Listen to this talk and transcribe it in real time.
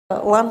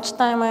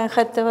lunchtime I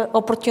had the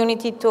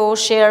opportunity to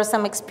share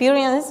some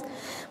experience,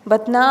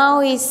 but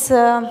now is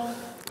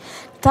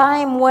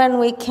time when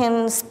we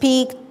can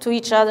speak to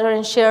each other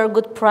and share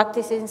good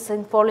practices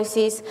and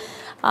policies.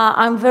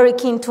 I'm very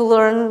keen to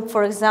learn,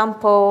 for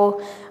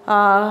example,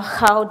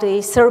 how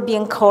the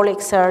Serbian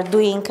colleagues are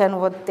doing and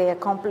what they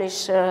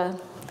accomplish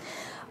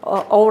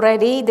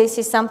already. This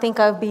is something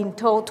I've been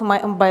told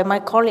by my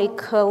colleague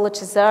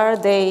Lachezar,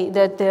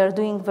 that they are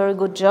doing a very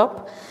good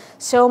job.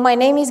 So my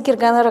name is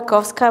Gurgana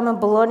Rakovska. I'm a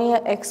Bologna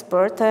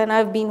expert, and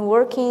I've been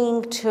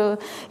working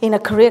in a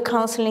career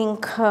counseling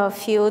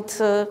field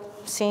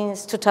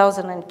since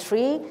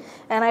 2003.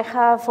 And I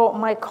have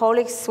my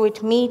colleagues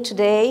with me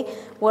today.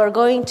 We're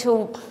going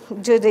to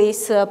do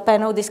this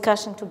panel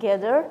discussion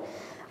together.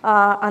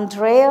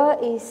 Andrea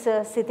is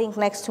sitting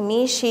next to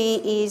me.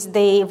 She is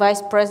the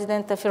Vice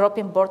President of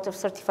European Board of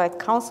Certified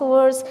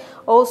Counselors.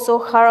 Also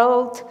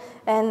Harold,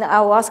 and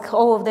I'll ask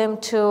all of them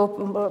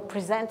to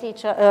present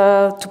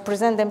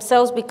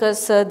themselves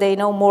because they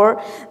know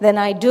more than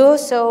I do.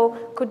 So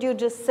could you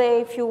just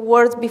say a few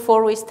words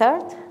before we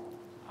start?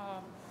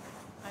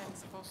 I'm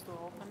supposed to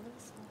open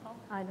this somehow?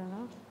 I don't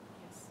know.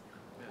 Yes.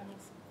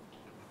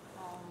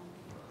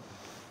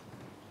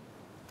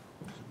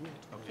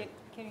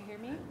 Can you hear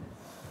me?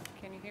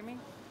 Can you hear me?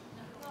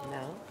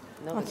 No.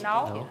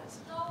 Now?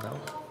 No.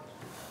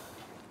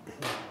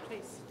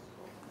 Please.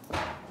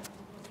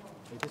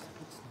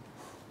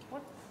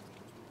 What?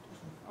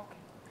 Okay.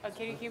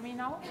 Can you hear me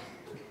now?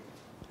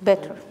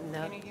 Better.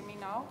 No. Can you hear me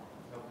now?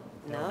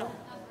 No.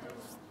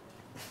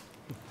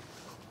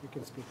 You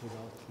can speak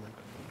without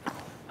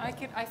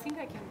microphone. I think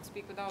I can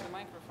speak without the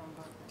microphone,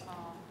 but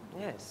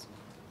Yes.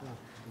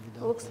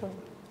 Looks like.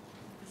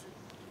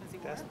 does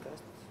it work? Test.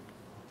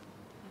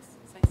 Yes,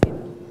 I see that.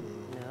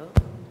 No.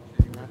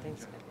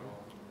 Nothing's happening.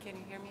 Can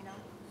you hear me now?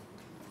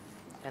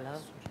 Hello.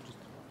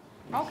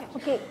 Okay.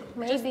 Okay,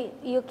 maybe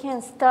you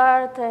can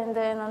start, and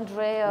then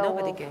Andrea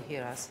Nobody will... can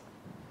hear us.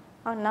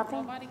 Oh,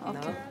 nothing? Nobody can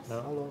No. hear us?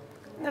 Hello.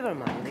 Never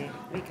mind.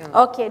 We can.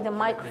 Okay, the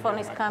microphone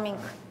is coming.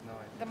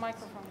 The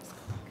microphone is...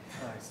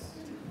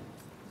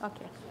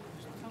 Okay.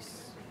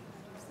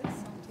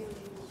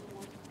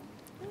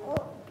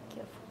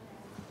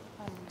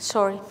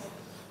 Sorry.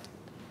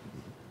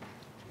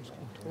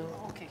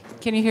 Okay.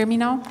 Can you hear me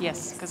now?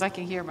 Yes, because I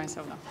can hear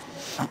myself now.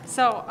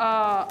 So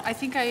I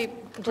think I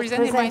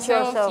presented present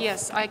myself. yourself.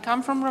 Yes, I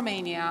come from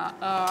Romania.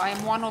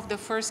 I'm one of the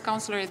first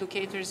counselor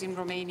educators in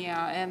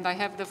Romania, and I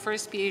have the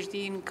first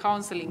PhD in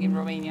counseling in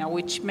Romania,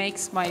 which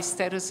makes my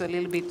status a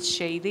little bit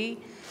shady.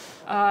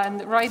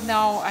 And right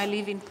now I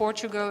live in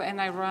Portugal, and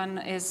I run,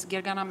 as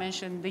Gergana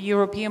mentioned, the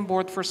European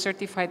Board for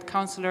Certified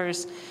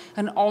Counselors,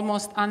 an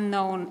almost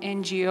unknown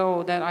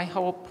NGO that I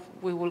hope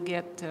we'll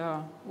get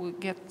to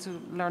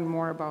learn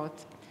more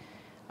about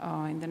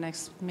in the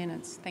next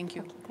minutes. Thank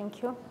you.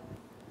 Thank you.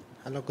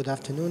 Hello, good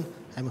afternoon.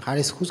 I'm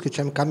Haris Huskic.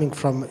 I'm coming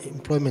from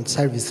Employment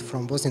Service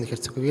from Bosnia and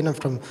Herzegovina,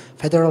 from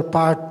federal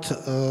part.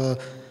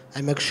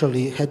 I'm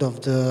actually head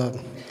of the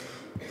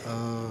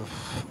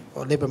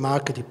labor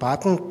market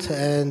department,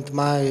 and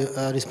my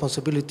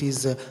responsibility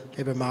is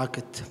labor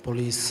market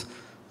police.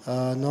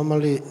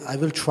 Normally, I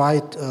will try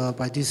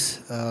by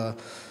this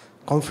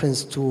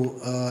conference to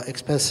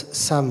express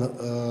some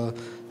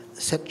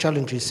set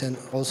challenges and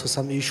also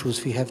some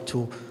issues we have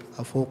to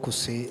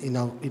focus in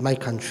my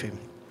country.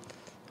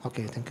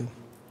 Okay, thank you.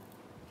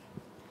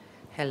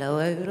 Hello,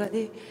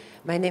 everybody.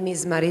 My name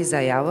is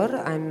Marisa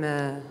Javor. I'm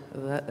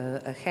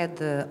a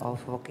head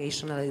of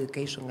vocational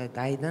education and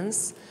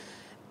guidance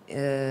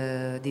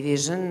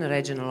division,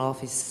 regional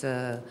office,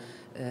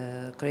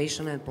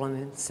 Croatian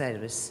Employment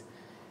Service,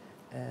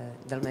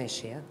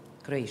 Dalmatia,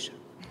 Croatia,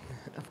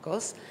 of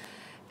course.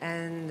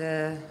 And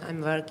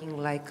I'm working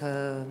like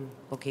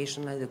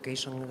vocational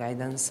education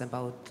guidance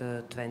about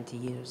 20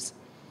 years.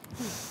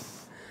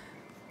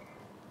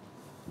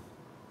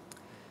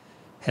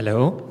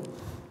 Hello,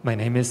 my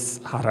name is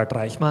Harald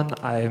Reichmann.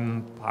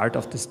 I'm part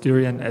of the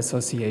Styrian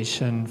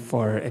Association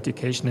for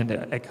Education and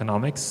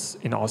Economics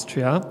in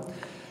Austria.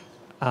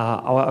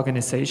 Our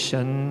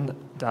organization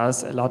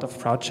does a lot of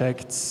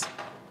projects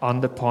on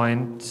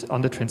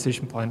the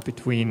transition point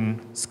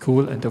between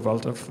school and the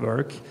world of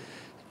work.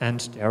 And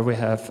there we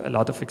have a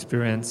lot of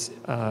experience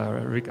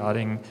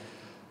regarding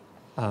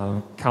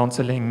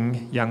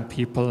counseling young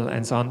people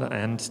and so on,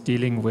 and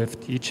dealing with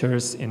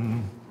teachers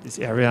in this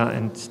area,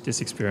 and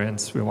this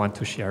experience we want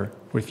to share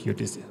with you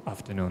this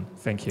afternoon.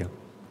 Thank you.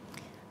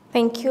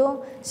 Thank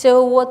you.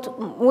 So what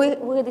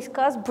we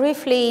discussed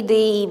briefly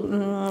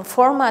the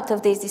format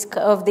of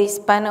this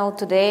panel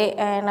today,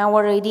 and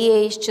our idea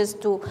is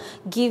just to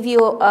give you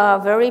a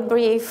very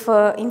brief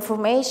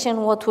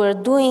information what we're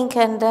doing,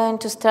 and then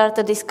to start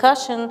a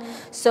discussion.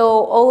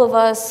 So all of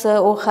us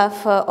will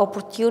have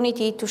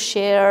opportunity to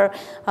share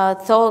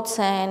thoughts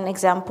and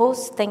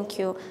examples. Thank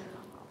you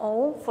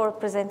all for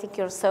presenting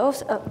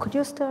yourselves. Could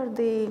you start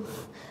the?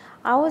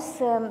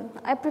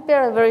 I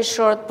prepared a very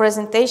short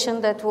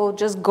presentation that will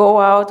just go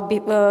out,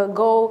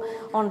 go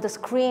on the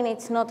screen.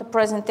 It's not a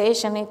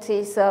presentation; it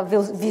is a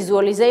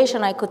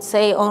visualization, I could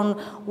say, on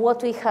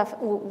what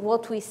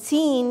we've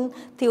seen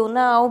till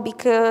now.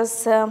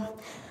 Because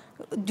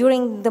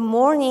during the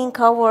morning,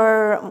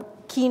 our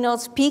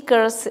keynote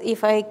speakers,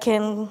 if I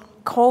can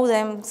call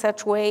them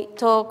such way,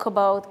 talk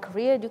about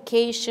career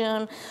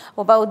education,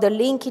 about the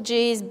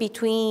linkages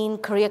between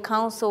career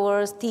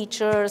counselors,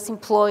 teachers,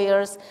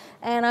 employers.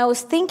 And I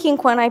was thinking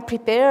when I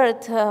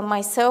prepared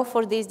myself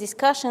for this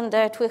discussion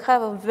that we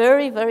have a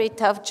very, very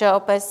tough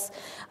job as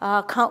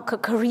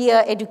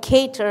career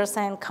educators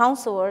and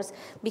counselors,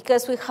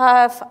 because we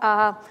have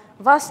a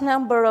vast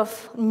number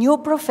of new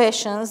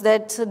professions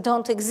that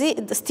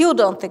still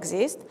don't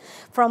exist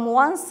from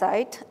one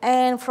side,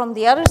 and from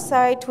the other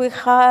side we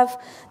have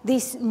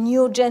this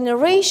new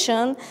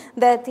generation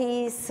that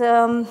is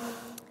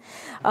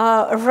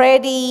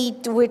ready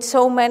with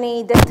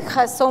that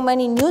has so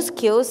many new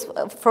skills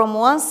from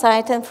one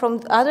side, and from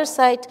the other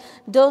side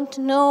don't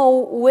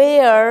know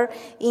where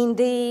in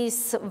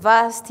this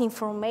vast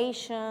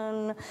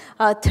information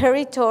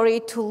territory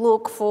to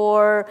look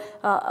for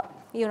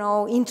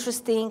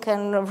interesting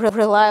and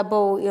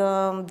reliable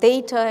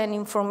data and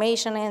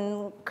information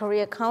and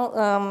career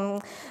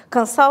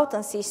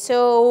consultancy.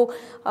 So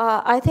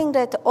I think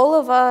that all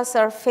of us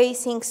are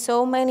facing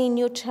so many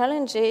new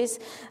challenges,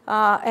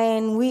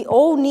 and we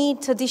all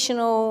need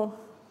additional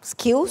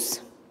skills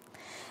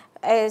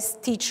as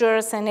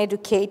teachers and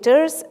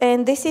educators.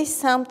 And this is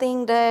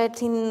something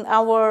that, in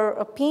our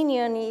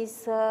opinion,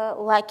 is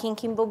lacking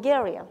in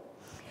Bulgaria.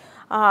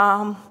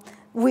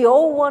 We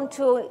all want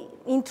to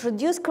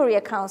introduce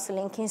career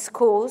counseling in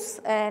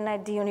schools and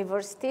at the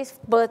universities,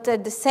 but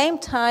at the same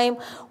time,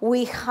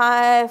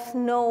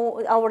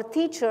 our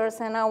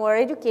teachers and our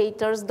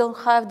educators don't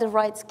have the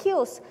right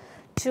skills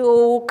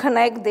to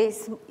connect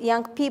these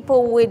young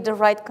people with the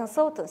right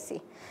consultancy.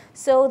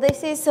 So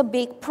this is a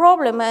big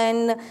problem,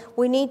 and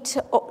we need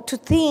to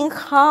think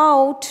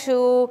how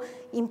to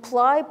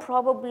imply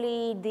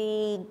probably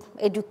the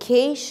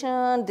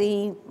education,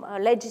 the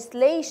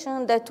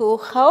legislation that will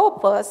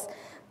help us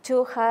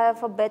to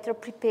have a better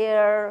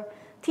prepared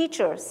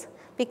teachers,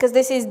 because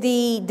this is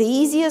the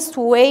easiest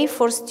way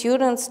for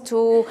students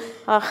to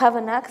have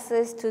an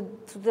access to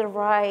the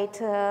right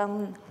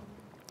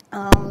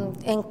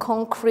and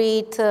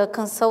concrete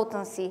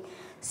consultancy.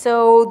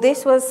 So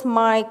this was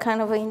my kind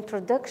of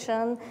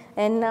introduction,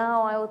 and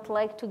now I would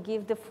like to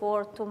give the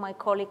floor to my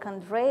colleague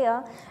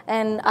Andrea,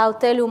 and I'll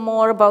tell you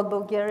more about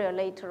Bulgaria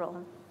later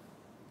on.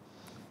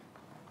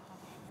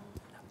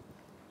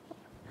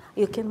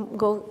 You can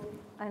go.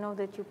 I know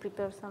that you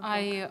prepare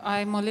something.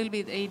 I'm a little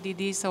bit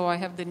ADD, so I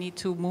have the need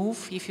to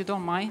move, if you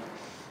don't mind.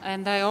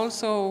 And I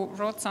also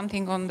wrote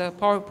something on the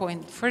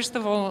PowerPoint. First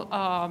of all,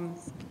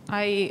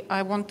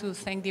 I want to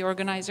thank the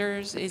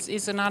organizers.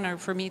 It's an honor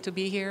for me to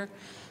be here.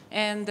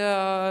 And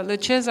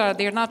Lachezar,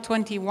 they're not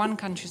 21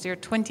 countries, they're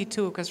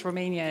 22, because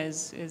Romania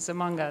is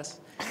among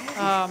us.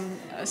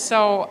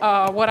 So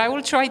what I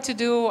will try to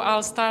do,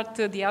 I'll start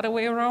the other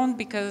way around,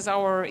 because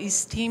our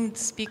esteemed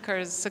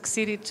speakers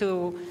succeeded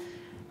to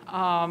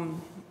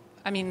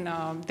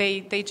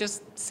they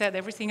just said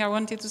everything I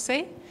wanted to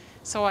say,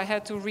 so I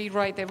had to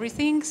rewrite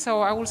everything.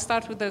 So I will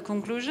start with the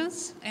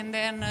conclusions, and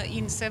then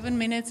in 7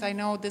 minutes, I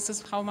know this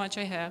is how much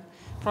I have,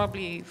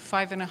 probably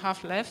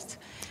 5.5 left.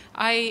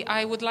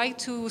 I would like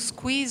to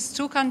squeeze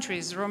two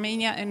countries,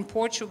 Romania and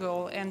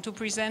Portugal, and to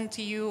present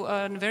to you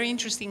a very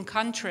interesting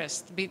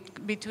contrast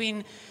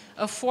between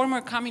a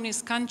former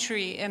communist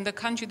country and a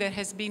country that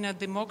has been a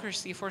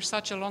democracy for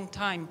such a long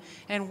time,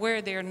 and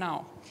where they are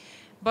now.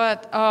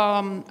 But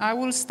I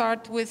will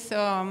start with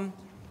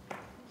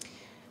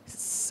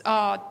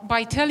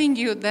by telling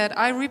you that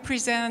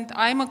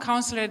I'm a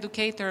counselor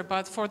educator,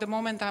 but for the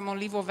moment I'm on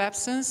leave of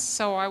absence,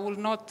 so I will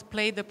not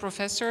play the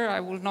professor, I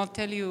will not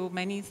tell you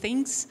many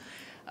things.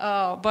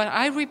 But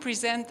I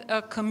represent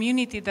a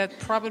community that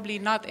probably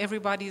not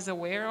everybody is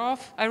aware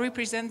of. I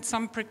represent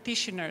some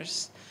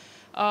practitioners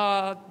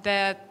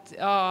that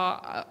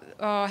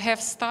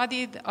have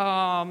studied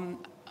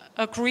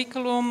a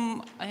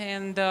curriculum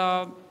and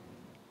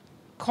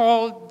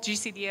called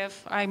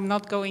GCDF. I'm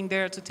not going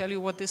there to tell you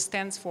what this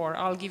stands for.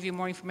 I'll give you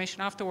more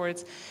information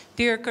afterwards.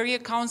 They're career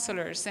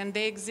counselors, and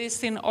they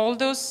exist in all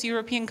those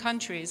European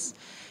countries.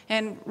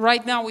 And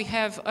right now we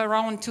have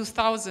around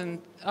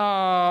 2,000.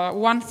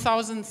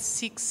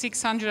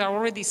 1,600 are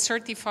already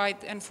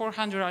certified, and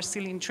 400 are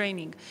still in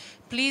training.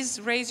 Please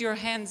raise your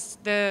hands.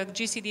 The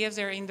GCDFs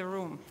are in the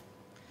room.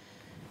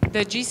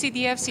 The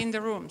GCDFs in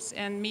the rooms,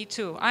 and me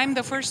too. I'm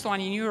the first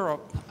one in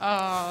Europe.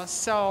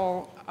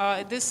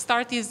 This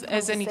started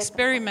as an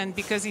experiment,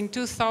 because in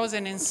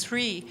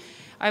 2003,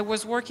 I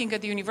was working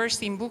at the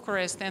university in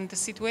Bucharest, and the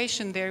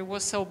situation there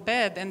was so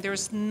bad, and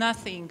there's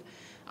nothing.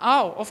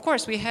 Oh, of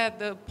course, we had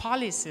the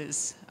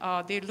policies.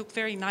 They look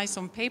very nice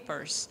on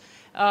papers.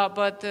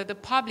 but the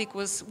public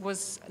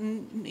was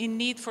in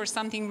need for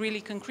something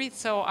really concrete.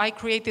 So I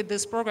created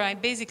this program. I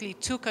basically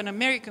took an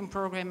American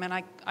program and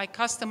I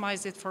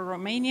customized it for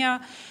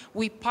Romania.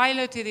 We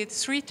piloted it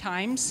 3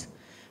 times.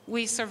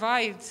 We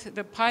survived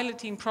the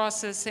piloting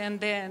process, and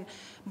then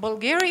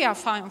Bulgaria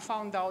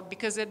found out,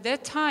 because at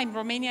that time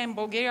Romania and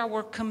Bulgaria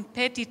were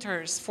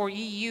competitors for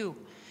EU.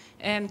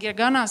 And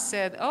Gergana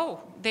said,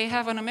 oh, they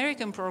have an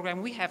American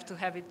program, we have to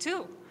have it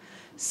too.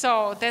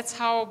 So that's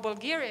how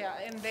Bulgaria,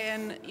 and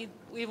then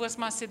it was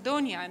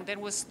Macedonia, and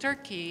then was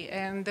Turkey,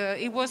 and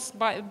it was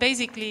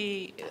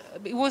basically,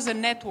 it was a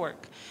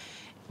network.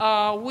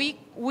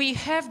 We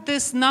have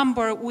this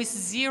number with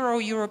 0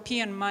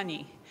 European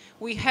money.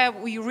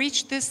 We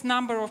reached this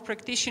number of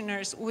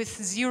practitioners with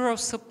 0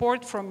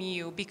 support from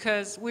EU,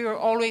 because we were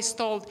always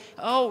told,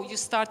 oh, you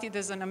started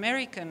as an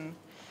American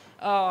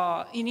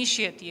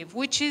initiative,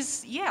 which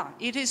is, yeah,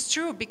 it is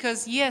true,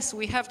 because yes,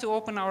 we have to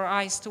open our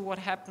eyes to what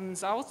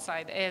happens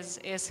outside,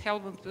 as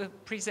Helmut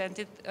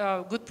presented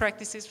good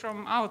practices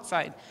from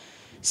outside.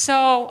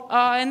 So,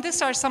 and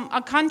these are some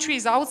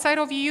countries outside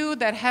of EU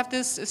that have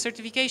this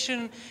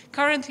certification.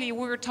 Currently,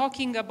 we're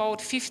talking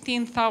about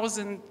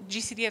 15,000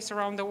 GCDFs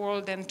around the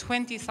world, and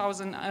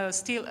 20,000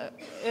 still,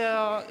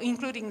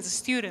 including the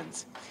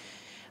students.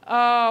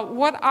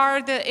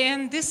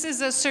 And this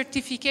is a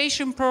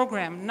certification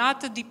program,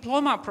 not a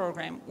diploma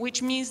program,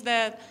 which means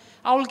that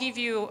I'll give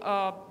you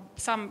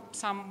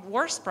some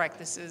worst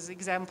practices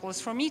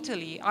examples from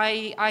Italy.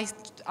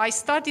 I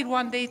started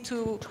one day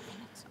to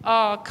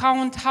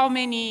count how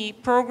many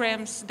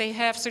programs they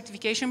have,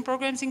 certification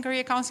programs in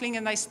career counseling,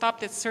 and I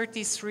stopped at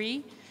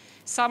 33.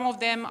 Some of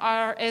them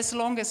are as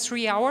long as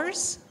 3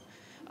 hours.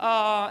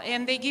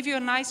 And they give you a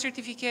nice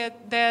certificate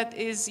that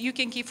you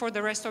can keep for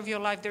the rest of your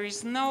life. There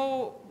is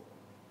no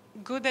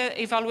good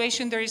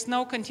evaluation, there is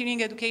no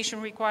continuing education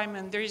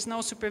requirement, there is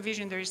no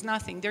supervision, there is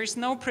nothing. There is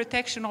no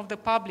protection of the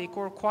public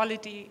or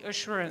quality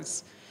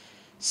assurance.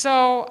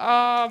 So,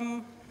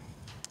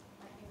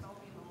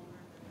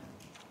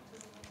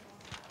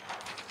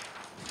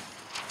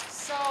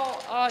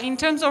 in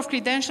terms of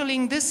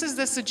credentialing, this is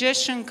the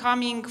suggestion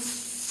coming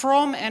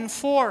from and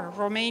for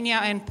Romania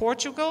and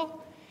Portugal.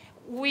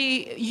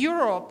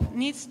 Europe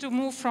needs to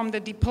move from the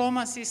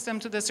diploma system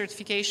to the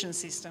certification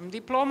system.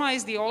 Diploma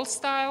is the old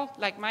style,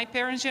 like my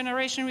parents'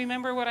 generation.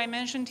 Remember what I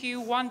mentioned to you?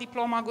 1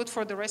 diploma, good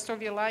for the rest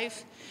of your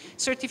life.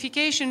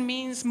 Certification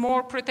means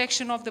more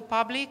protection of the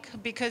public,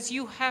 because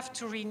you have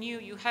to renew,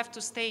 you have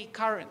to stay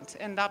current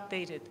and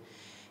updated,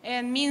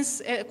 and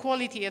means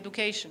quality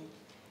education.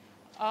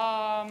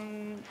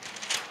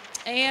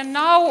 And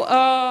now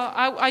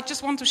I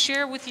just want to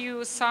share with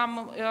you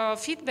some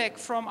feedback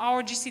from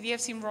our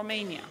GCDFs in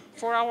Romania,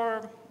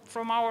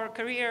 from our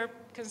career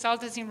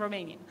consultants in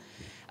Romania.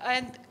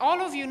 And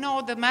all of you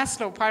know the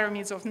Maslow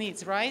pyramids of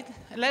needs, right?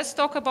 Let's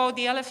talk about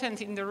the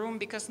elephant in the room,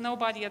 because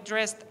nobody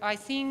addressed, I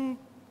think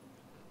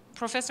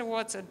Professor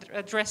Watts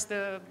addressed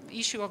the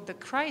issue of the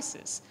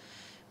crisis,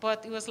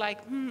 but it was like,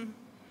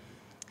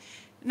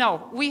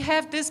 no, we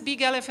have this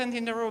big elephant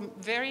in the room,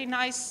 very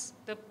nice,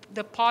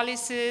 the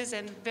policies,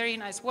 and very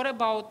nice. What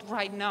about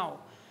right now?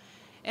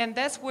 And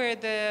that's where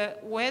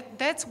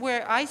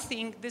I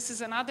think this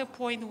is another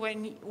point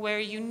where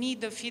you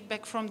need the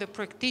feedback from the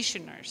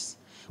practitioners.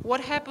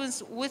 What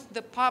happens with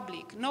the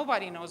public?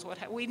 Nobody knows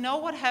we know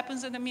what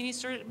happens at the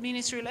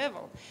ministry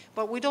level,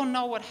 but we don't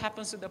know what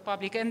happens to the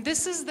public. And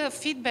this is the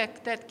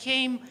feedback that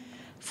came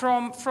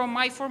from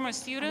my former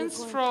students.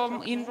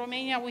 In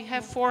Romania, we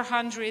have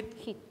 400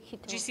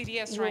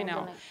 GCDFs right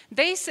now.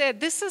 They said,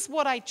 this is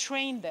what I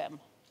trained them.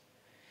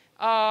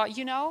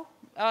 You know,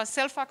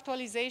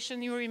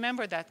 self-actualization, you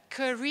remember that,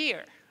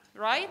 career,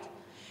 right?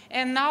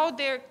 And now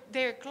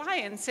they're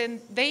clients,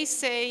 and they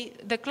say,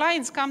 the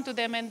clients come to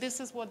them, and this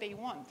is what they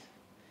want.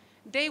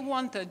 They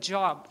want a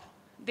job.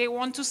 They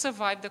want to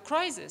survive the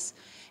crisis.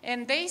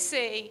 And they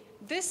say,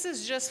 this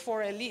is just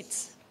for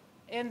elites.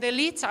 And the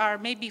elites are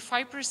maybe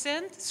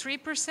 5%,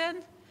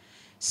 3%.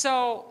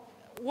 So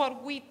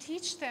what we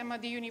teach them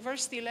at the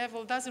university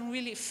level doesn't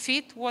really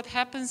fit what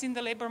happens in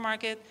the labor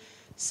market.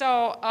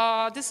 So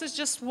this is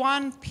just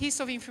one piece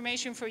of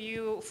information for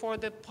you, for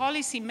the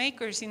policy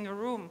makers in the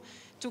room,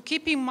 to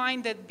keep in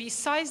mind that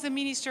besides the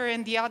minister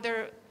and the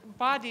other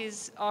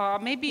bodies,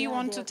 maybe you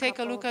want to take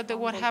a look at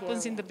what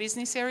happens in the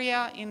business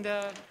area, in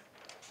the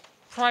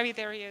private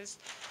areas.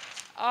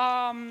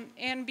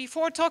 And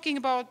before talking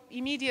about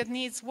immediate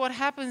needs, what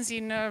happens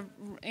in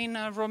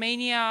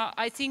Romania,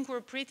 I think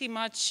we're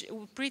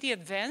pretty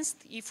advanced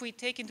if we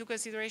take into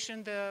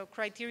consideration the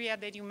criteria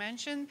that you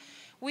mentioned.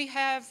 We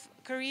have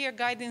career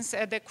guidance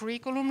at the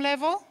curriculum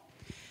level,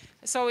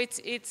 so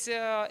it's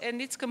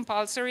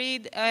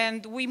compulsory,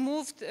 and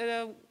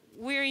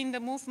we're in the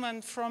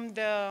movement from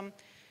the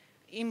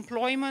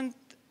employment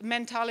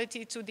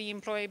mentality to the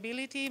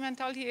employability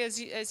mentality,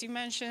 as you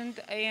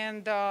mentioned,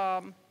 and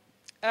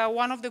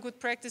one of the good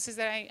practices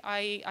that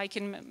I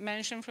can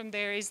mention from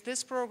there is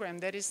this program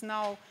that is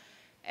now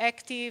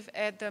active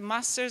at the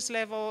master's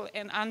level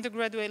and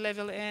undergraduate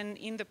level and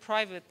in the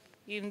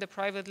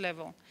private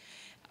level.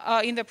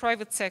 in the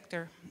private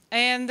sector.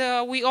 And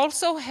we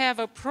also have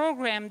a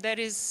program that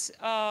is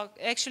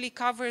actually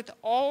covered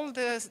all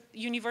the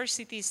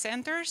university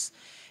centers,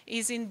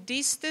 is in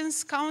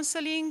distance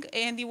counseling,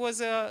 and it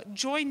was a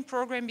joint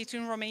program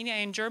between Romania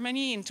and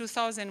Germany in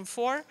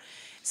 2004.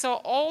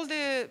 So all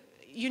the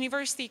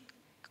university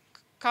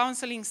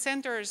counseling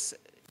centers,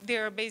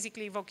 they're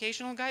basically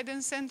vocational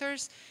guidance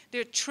centers.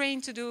 They're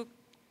trained to do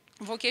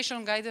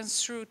vocational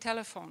guidance through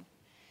telephone.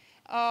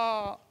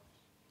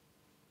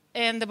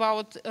 And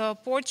about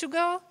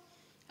Portugal,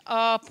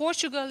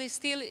 Portugal is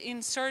still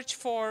in search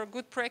for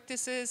good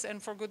practices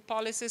and for good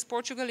policies.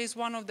 Portugal is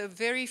one of the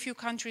very few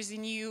countries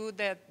in EU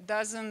that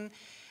doesn't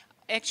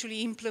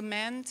actually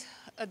implement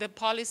the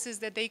policies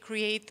that they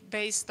create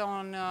based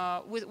on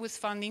with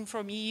funding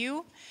from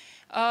EU.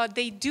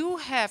 They do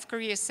have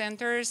career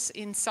centers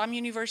in some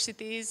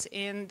universities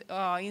and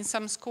in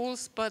some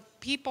schools, but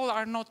people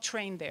are not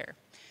trained there.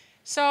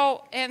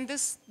 So, and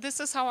this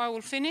is how I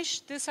will finish.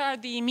 These are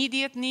the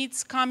immediate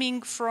needs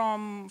coming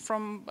from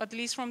at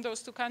least from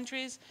those two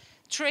countries.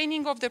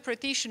 Training of the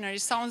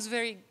practitioners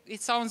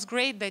it sounds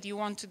great that you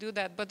want to do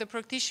that, but the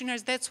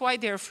practitioners, that's why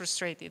they're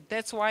frustrated.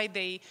 That's why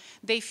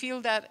they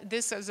feel that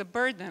this is a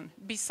burden.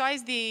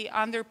 Besides the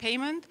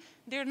underpayment,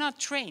 they're not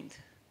trained.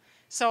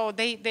 So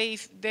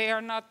they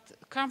are not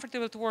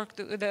comfortable to work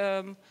to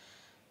the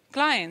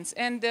clients,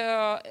 and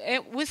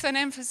with an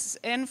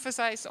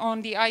emphasis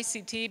on the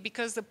ICT,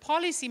 because the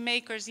policy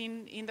makers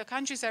in the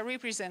countries I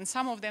represent,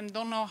 some of them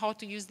don't know how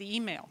to use the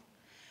email.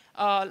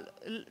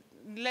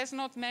 Let's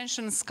not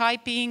mention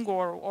Skyping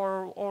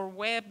or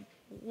web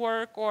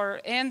work,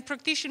 and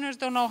practitioners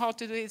don't know how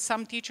to do it,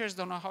 some teachers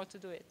don't know how to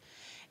do it.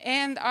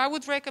 And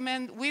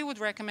we would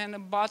recommend a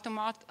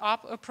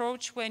bottom-up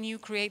approach when you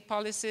create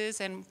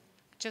policies, and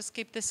just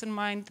keep this in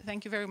mind.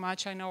 Thank you very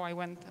much. I know I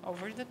went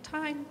over the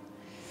time.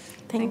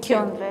 Thank you,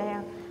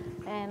 Andrea.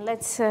 And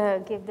let's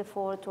give the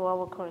floor to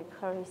our colleague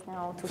Haris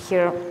now to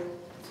hear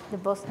the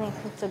Bosnian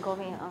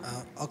Herzegovina.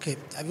 Okay,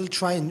 I will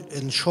try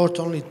in short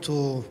only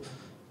to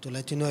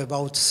let you know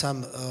about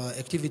some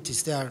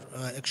activities that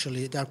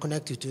are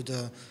connected to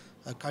the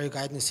career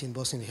guidance in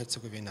Bosnia and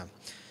Herzegovina.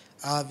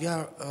 We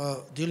are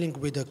dealing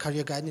with the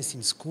career guidance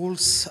in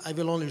schools. I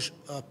will only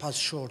pass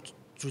short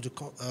through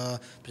the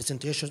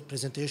presentation.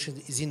 Presentation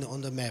is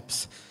on the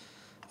maps.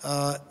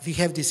 We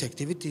have this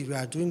activity, we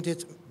are doing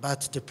it,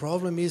 but the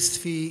problem is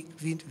we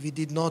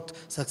did not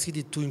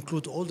succeed to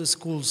include all the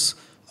schools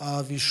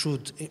they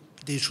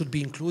should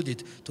be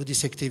included to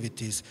these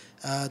activities.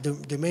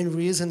 The main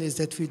reason is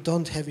that we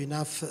don't have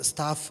enough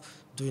staff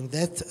doing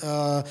that.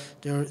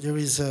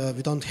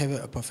 We don't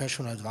have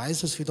professional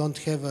advisors, we don't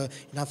have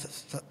enough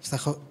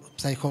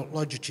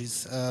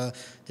psychologists.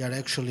 They are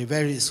actually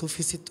very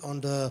sufficient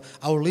on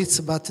our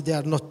list, but they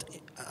are not,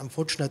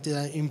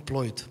 unfortunately,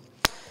 employed.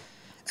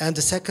 And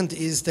the second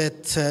is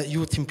that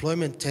Youth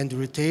Employment and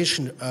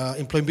Rotation,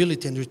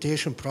 Employability and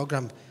Rotation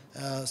Program,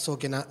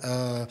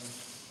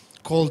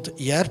 called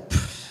YERP.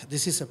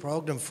 This is a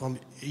program from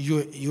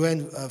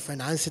UN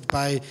financed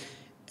by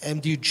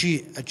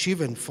MDG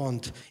Achievement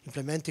Fund,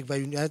 implemented by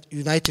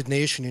United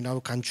Nations in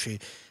our country.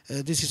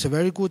 This is a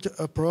very good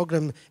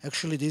program.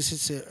 Actually, this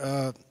is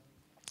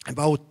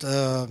about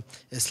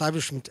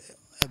establishment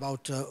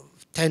about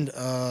 10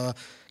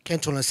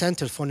 cantonal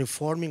centers for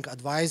informing,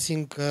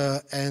 advising,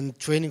 and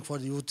training for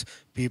the youth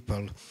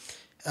people.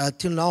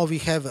 Till now we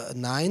have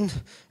 9,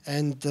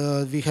 and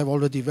we have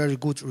already very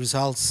good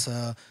results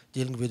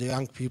dealing with the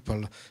young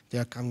people. They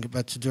are coming,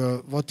 but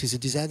what is the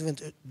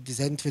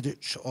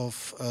disadvantage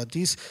of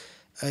this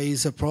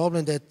is a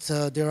problem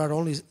that there are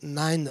only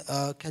 9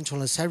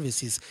 cantonal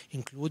services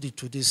included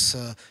to this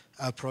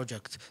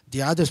project.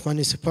 The other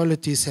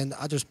municipalities and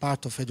other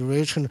part of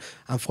federation,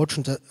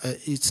 unfortunately,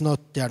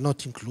 they are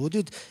not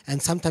included,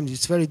 and sometimes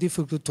it's very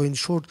difficult to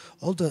ensure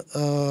all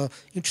the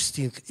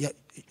interesting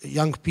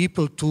young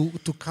people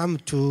to come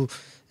to,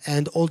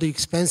 and all the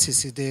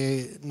expenses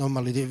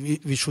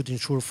we should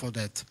ensure for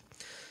that.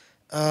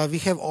 We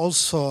have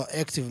also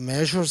active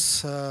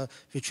measures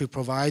which we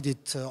provided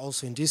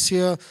also in this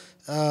year.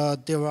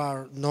 There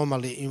are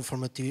normally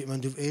informative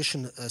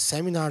motivation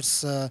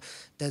seminars,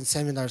 then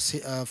seminars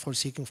for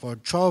seeking for a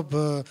job.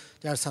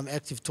 There are some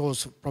active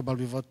tools,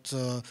 probably what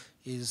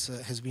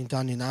has been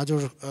done in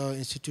other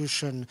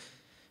institutions.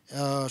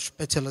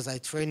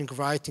 Specialized training,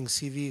 writing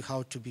CV,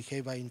 how to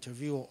behave by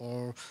interview,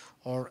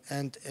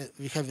 and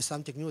we have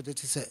something new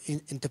that is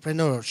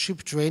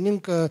entrepreneurship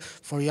training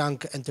for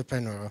young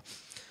entrepreneur.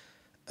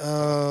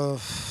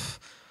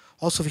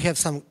 Also, we have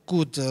some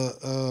good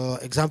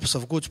examples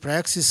of good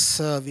practice.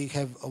 We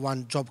have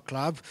one job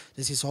club.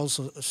 This is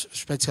also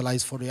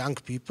specialized for the young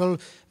people.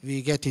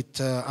 We get it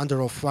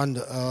under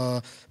one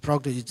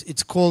program.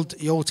 It's called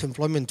Youth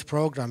Employment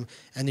Program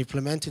and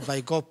implemented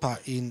by GOPA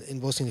in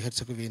Bosnia and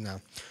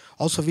Herzegovina.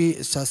 Also, we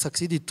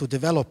succeeded to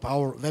develop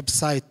our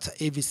website,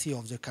 ABC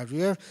of the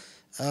Career.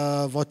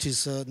 What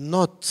is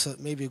not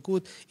maybe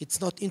good, it's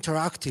not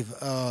interactive.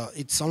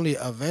 It's only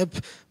a web,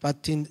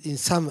 but in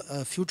some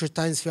future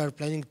times we are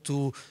planning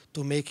to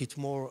make it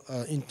more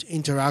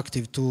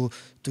interactive, to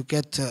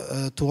get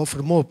to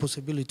offer more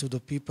possibility to the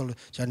people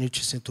who are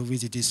interested to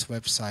visit this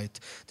website.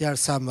 There are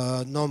some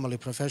normally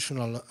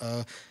professional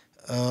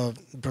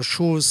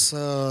brochures,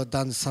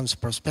 done some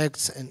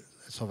prospects and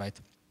so on.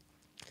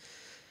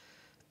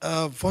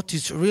 What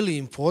is really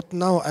important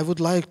now, I would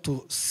like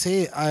to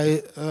say,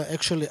 I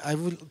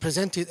will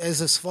present it as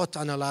a SWOT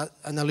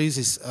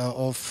analysis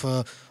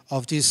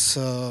of this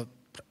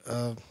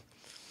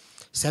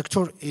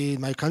sector in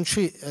my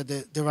country.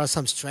 There are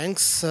some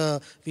strengths.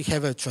 We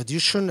have a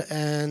tradition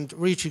and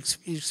rich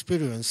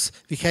experience.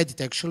 We had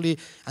it actually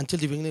until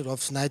the beginning of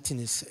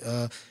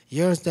 19th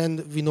years.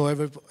 Then we know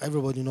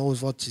everybody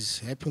knows what is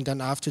happening.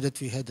 Then after that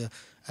we had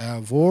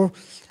a war.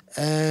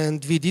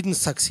 And we didn't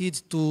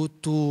succeed to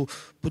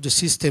put the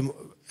system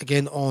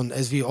again on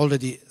as we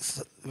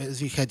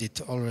had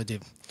it already.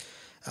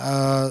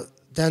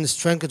 Then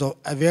strength of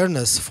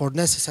awareness for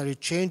necessary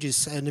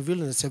changes and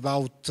willingness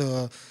about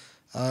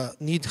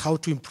need how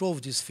to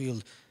improve this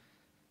field.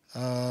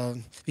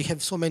 We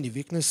have so many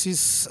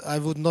weaknesses. I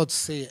would not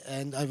say,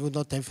 and I would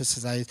not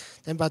emphasize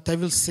them, but I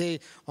will say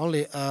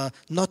only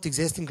not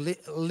existing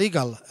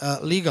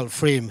legal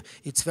frame.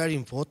 It's very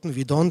important.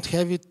 We don't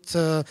have it.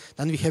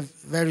 And we have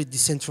very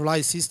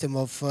decentralized system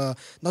of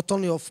not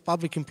only of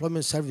public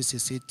employment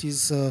services. It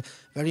is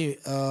very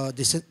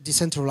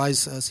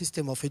decentralized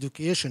system of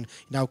education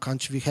in our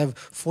country. We have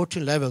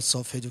 14 levels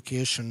of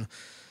education.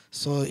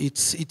 So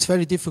it's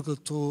very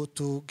difficult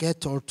to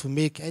get or to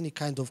make any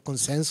kind of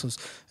consensus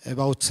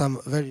about some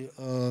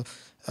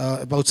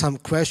about some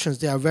questions.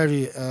 They are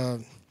very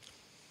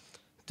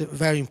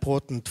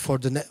important for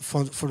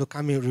the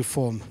coming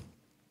reform.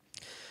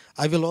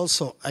 I will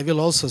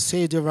also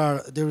say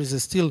there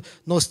is still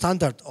no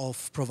standard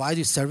of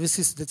provided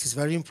services. That is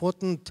very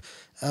important.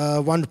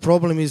 One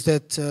problem is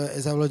that,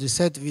 as I already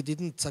said, we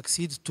didn't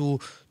succeed to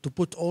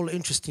put all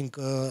interesting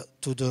to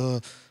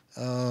the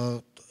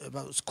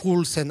about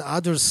schools and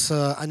others,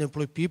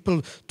 unemployed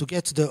people, to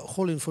get the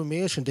whole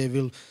information.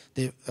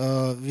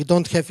 We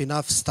don't have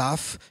enough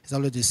staff, as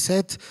already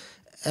said,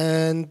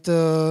 and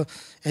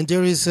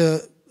there is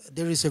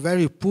a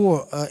very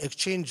poor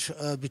exchange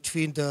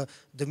between the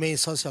main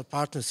social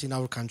partners in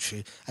our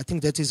country. I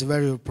think that is a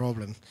very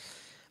problem.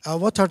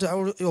 What are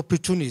our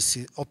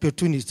opportunities?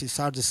 Opportunities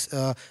are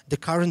the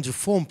current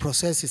reform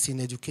processes in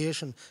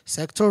education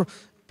sector,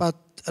 but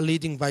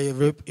leading by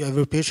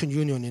European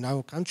Union in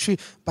our country,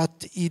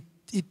 but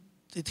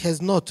it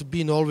has not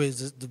been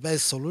always the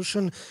best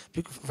solution.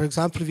 For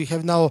example, we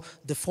have now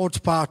the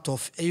fourth part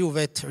of EU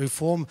VET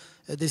reform.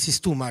 This is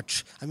too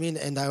much. I mean,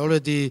 and I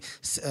already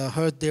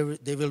heard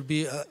there will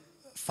be a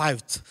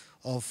fight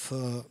of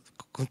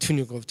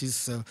continuing of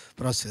this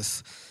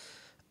process.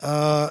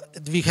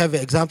 We have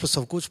examples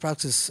of good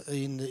practice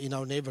in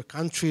our neighbor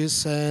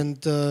countries and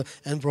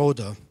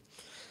broader.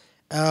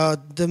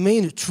 The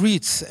main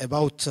threats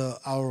about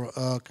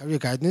our career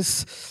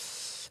guidance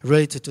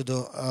related to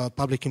the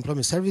public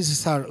employment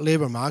services are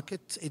labor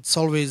market. It's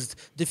always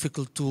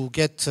difficult to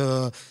get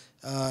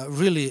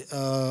really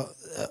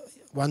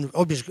one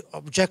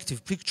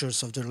objective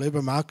pictures of the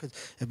labor market,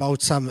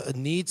 about some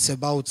needs,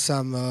 about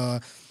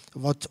some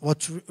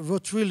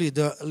what really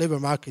the labor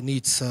market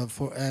needs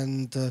for,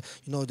 and you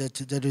know that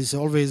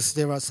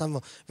there are some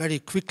very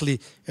quickly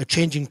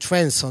changing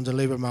trends on the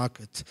labor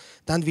market.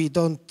 Then we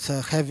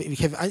have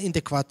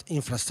inadequate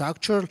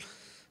infrastructure.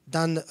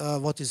 Then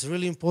what is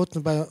really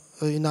important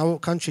in our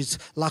country is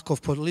lack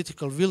of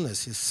political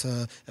willingness. It's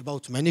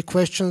about many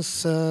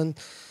questions,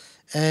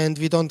 and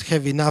we don't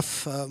have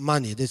enough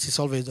money. This is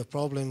always the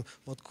problem.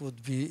 What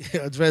could be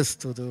addressed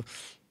to the?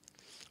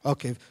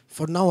 Okay,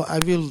 for now I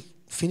will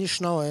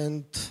finish now,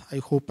 and I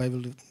hope I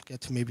will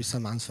get maybe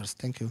some answers.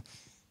 Thank you.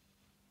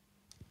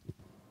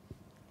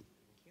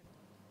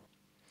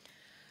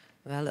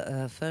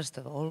 Well, first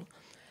of all,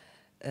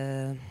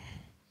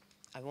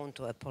 I want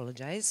to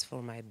apologize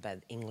for my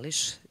bad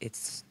English.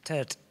 It's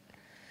third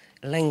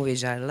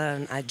language I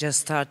learn. I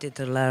just started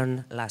to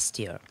learn last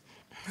year.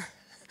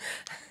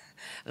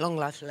 Long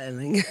life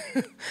learning.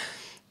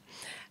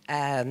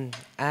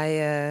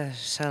 I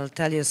shall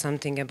tell you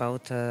something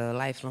about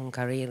lifelong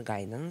career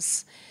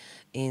guidance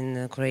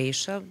in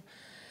Croatia,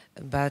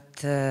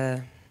 but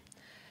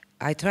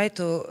I try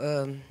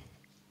to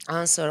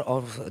answer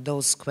of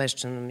those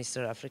questions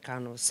Mr.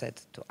 Afrikanov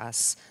said to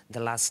us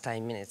the last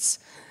 10 minutes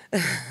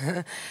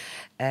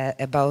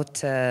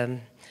about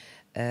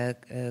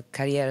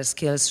career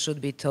skills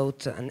should be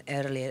taught at an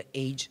earlier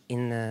age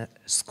in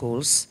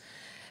schools.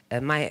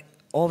 My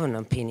own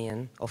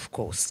opinion, of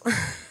course.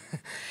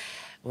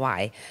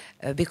 Why?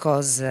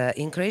 Because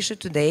in Croatia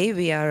today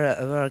we are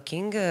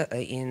working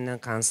in a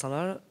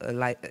counselor,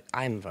 like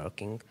I'm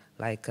working,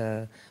 like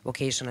a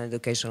vocational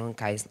educational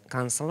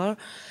counselor,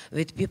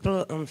 with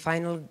people on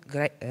final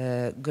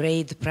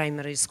grade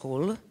primary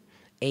school,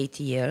 8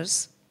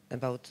 years,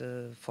 about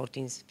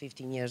 14,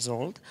 15 years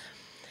old.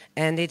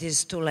 and it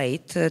is too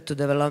late to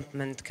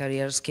development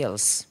career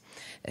skills.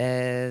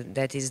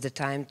 That is the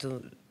time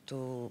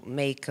to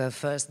make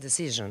first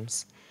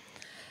decisions.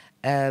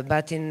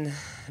 But in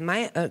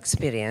my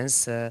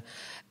experience,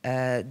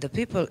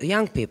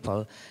 young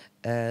people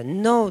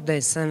know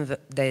themselves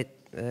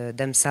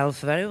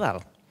very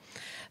well,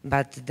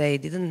 but they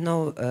didn't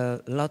know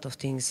a lot of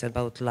things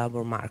about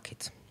labor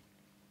market.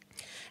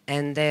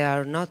 And they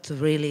are not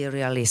really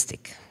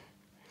realistic.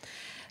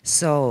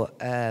 So,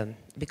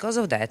 because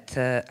of that,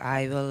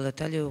 I will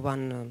tell you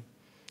one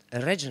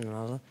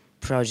regional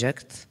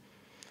project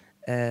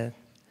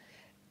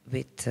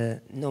with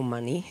no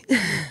money,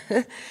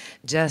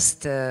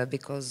 just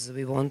because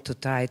we want to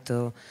try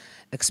to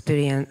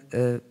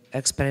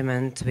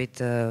experiment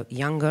with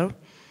younger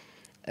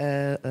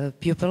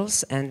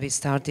pupils, and we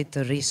started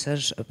to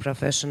research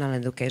professional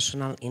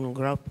educational in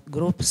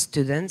group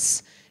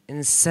students in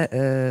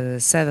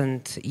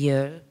 7th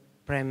year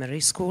primary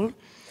school,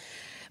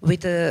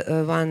 with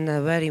one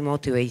very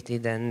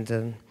motivated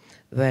and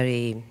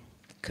very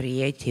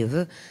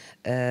creative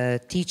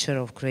teacher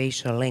of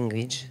Croatian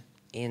language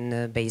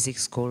in basic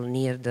school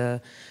near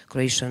the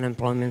Croatian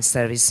Employment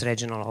Service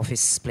Regional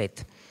Office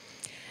Split.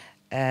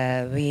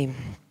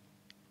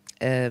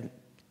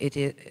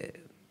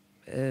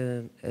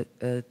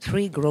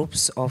 Three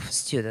groups of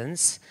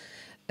students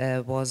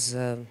was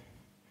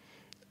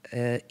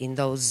in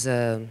those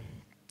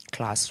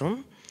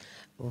classroom.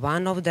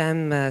 One of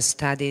them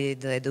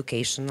studied the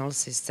educational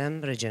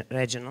system,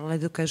 regional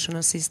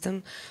educational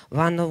system.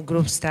 One of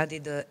group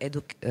studied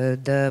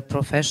the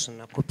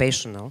professional,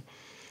 occupational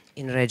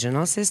in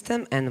regional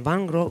system, and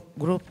one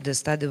group the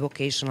study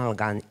vocational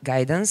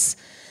guidance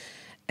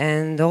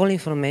and all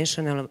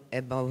information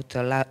about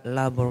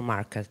labor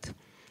market.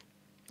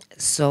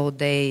 So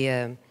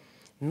they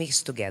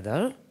mixed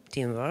together,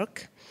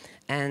 teamwork,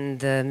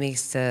 and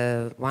mixed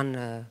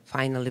one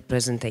final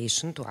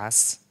presentation to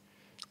us,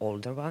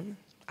 older one,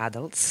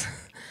 adults.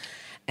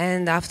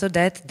 And after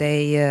that,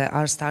 they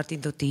are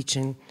starting to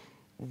teaching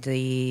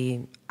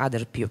the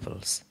other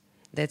pupils.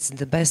 That's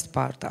the best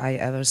part I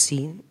ever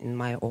seen in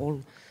my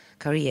whole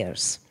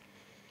careers.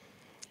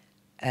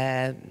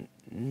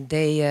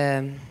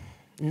 They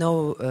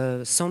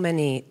know so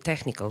many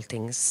technical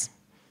things,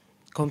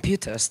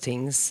 computers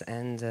things,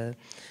 and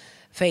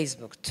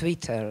Facebook,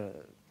 Twitter,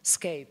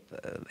 Skype,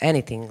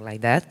 anything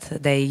like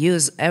that. They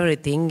use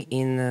everything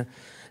in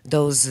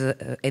those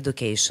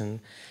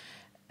education.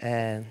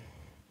 And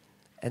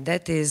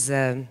that is,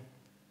 I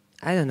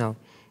don't know,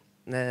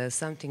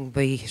 something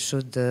we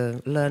should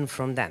learn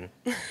from them.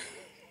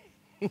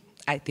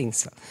 I think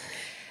so.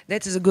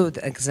 That is a good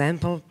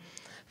example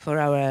for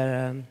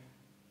our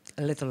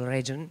little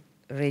region.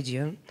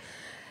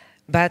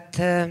 But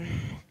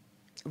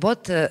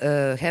what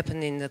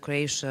happened in the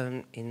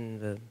Croatian in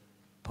the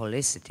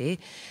Policity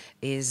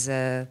is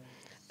the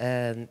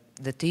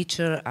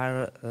teachers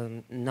are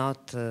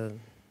not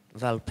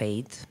well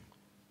paid.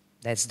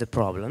 That's the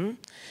problem.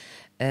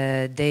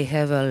 They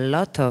have a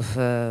lot of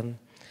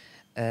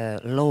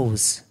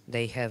laws.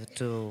 They have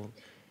to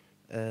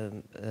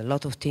a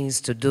lot of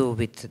things to do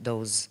with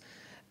those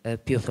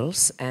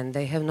pupils, and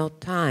they have no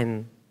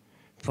time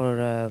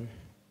for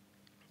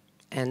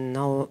and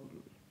no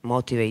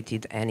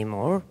motivated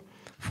anymore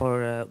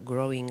for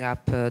growing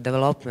up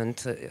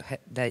development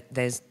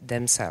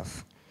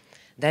themselves.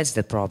 That's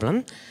the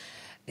problem.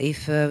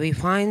 If we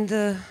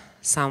find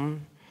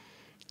some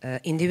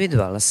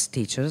individuals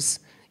teachers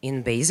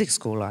in basic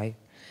school,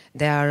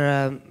 they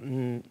are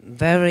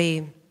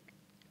very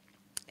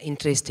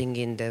interesting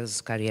in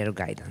those career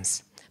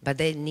guidance, but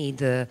they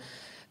need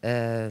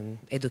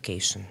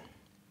education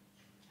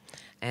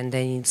and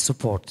they need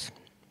support.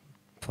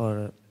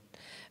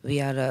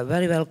 We are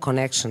very well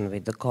connection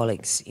with the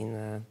colleagues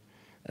in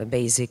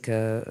basic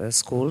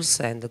schools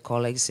and the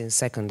colleagues in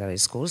secondary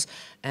schools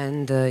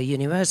and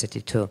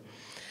university too.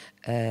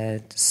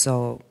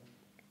 So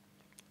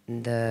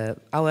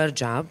our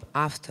job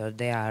after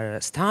they are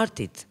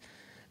started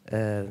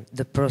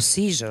the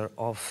procedure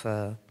of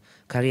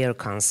career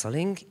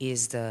counseling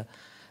is the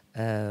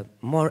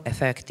more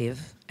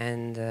effective,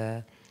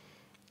 and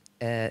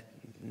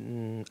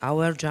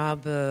our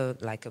job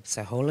like a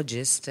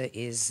psychologist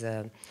is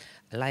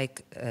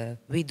like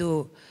we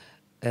do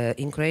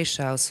in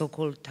Croatia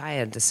so-called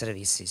tiered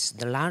services.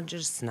 The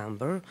largest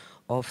number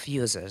of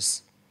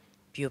users,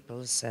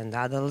 pupils and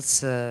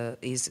adults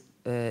is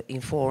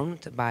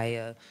informed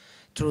by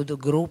through the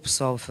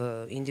groups of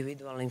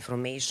individual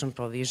information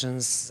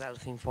provisions,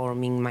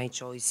 self-informing, my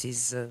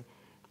choices,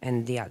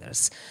 and the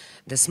others.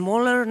 The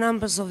smaller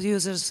numbers of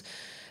users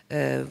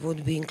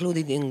would be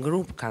included in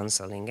group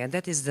counseling, and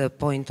that is the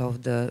point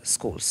of the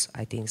schools,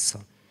 I think so.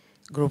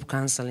 Group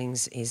counseling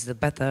is the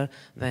better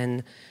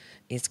when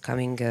it's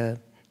coming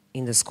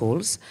in the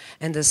schools,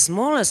 and the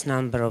smallest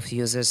number of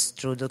users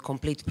through the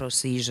complete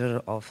procedure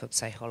of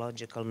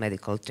psychological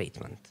medical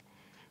treatment,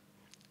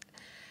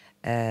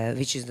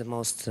 which is the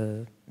most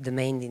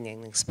demanding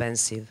and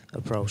expensive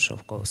approach,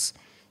 of course.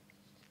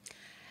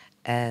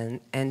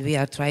 and we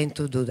are trying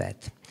to do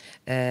that.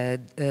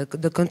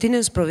 The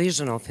continuous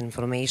provision of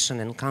information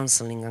and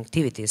counseling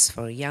activities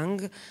for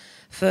young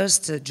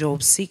first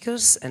job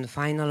seekers and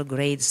final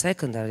grade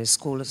secondary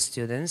school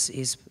students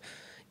is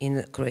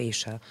in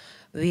Croatia.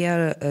 We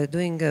are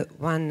doing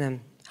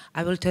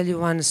I will tell you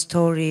one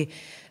story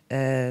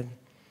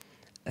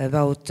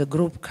about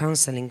group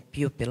counseling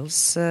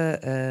pupils,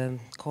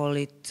 call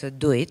it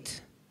Do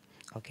It,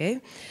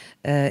 okay?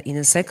 In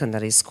a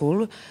secondary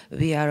school,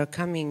 we are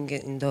coming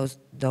in those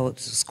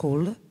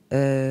schools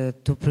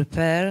to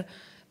prepare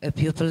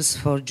pupils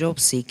for job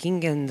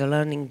seeking and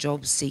learning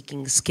job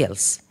seeking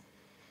skills.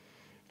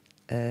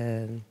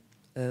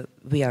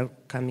 We are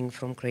coming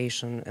from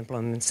Croatian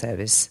Employment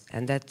Service,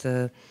 and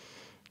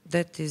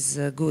that is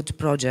a good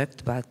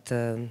project, but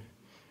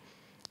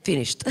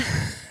finished.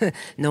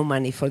 No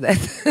money for that.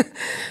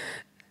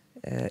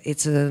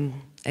 It's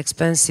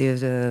expensive,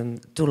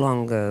 too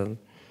long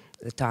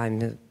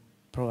time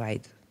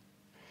provide.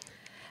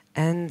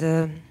 And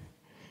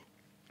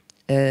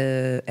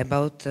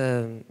about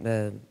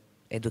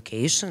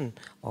education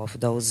of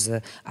those,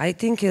 I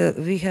think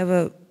we have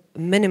a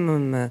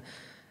minimum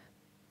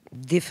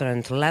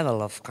different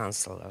level of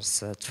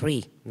counselors,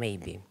 3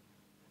 maybe.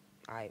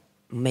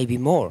 Maybe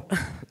more.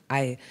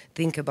 I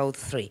think about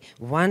 3.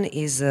 One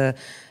is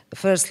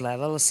first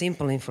level,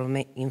 simple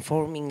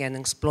informing and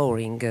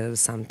exploring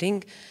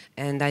something,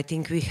 and I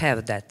think we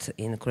have that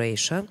in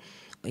Croatia,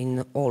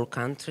 in all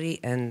country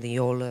and in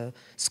all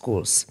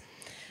schools.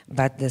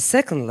 But the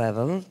second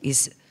level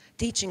is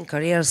teaching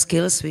career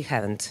skills we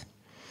haven't.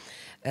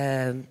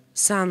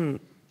 Some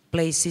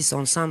places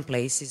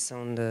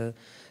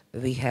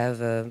we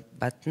have,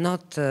 but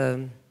not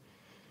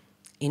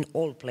in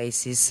all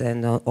places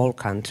and all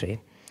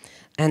country.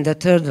 And the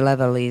third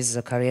level is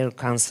career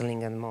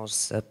counseling and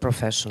most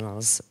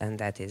professionals, and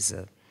that is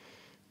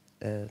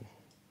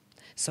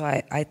so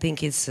I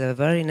think it's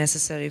very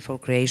necessary for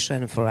Croatia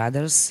and for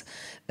others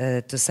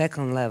to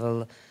second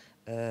level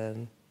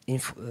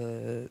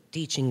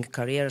teaching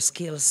career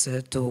skills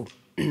to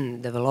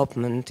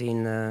development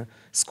in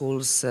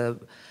schools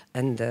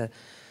and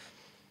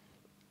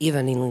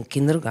even in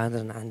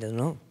kindergarten. I don't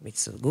know,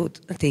 it's a good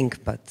thing,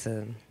 but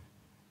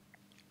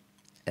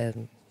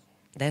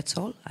that's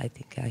all I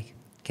think I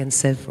can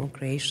say from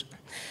Croatia.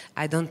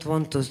 I don't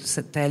want to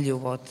tell you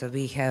what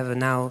we have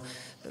now.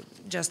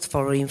 Just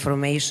for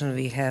information,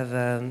 we have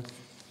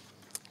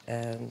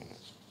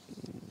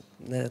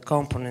the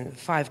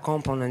 5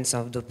 components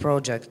of the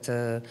project: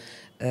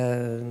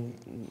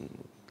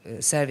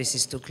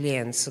 services to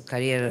clients,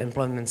 career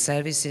employment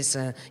services,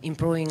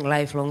 improving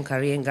lifelong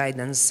career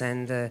guidance,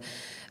 and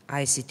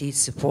ICT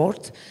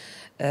support.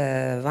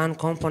 One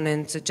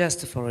component,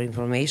 just for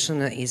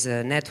information, is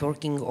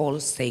networking all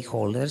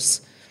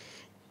stakeholders,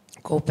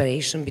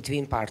 cooperation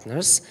between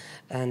partners,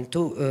 and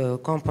 2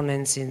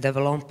 components in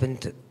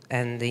development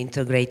and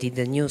integrated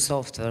the new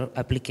software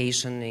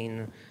application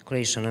in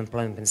Croatian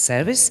Employment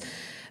Service.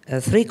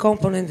 3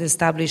 components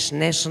establish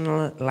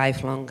National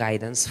Lifelong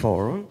Guidance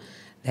Forum.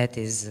 That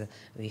is,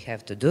 we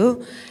have to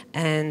do.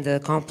 And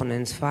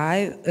component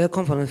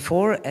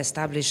 4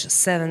 establish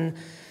 7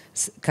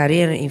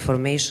 career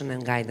information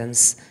and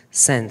guidance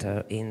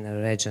center in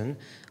the region,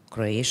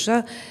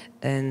 Croatia.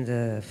 And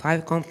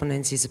 5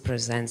 components is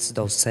presents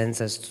those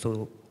centers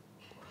to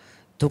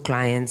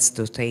clients,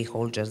 to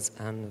stakeholders,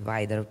 and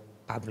wider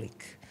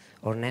public,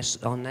 or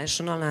on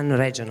national and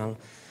regional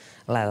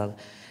level.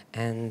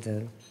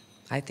 And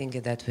I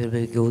think that will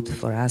be good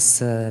for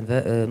us.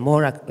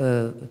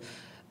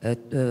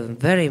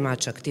 Very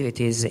much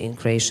activities in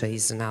Croatia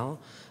is now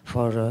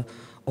for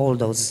all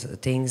those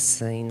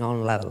things in all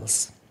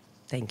levels.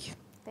 Thank you.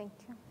 Thank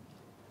you.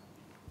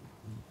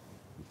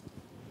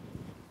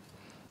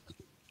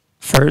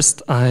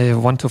 First, I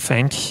want to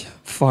thank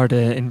for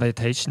the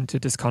invitation to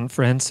this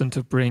conference and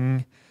to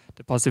bring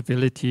the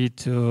possibility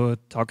to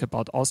talk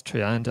about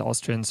Austria and the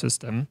Austrian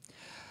system.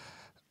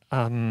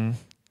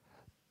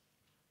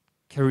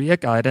 Career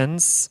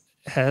guidance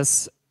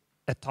has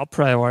a top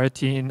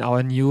priority in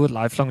our new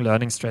lifelong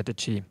learning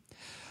strategy.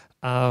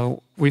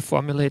 We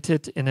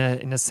formulated in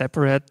a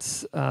separate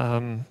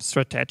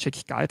strategic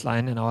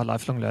guideline in our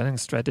lifelong learning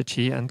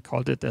strategy and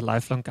called it the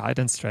lifelong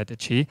guidance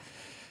strategy.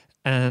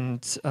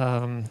 And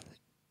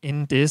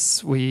in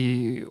this,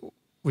 we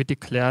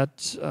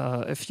declared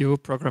a few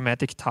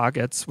programmatic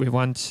targets we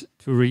want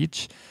to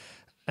reach,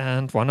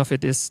 and one of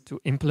it is to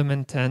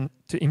implement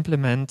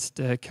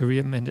the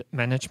career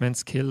management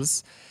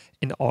skills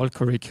in all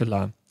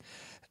curricula.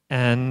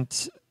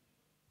 And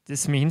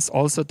this means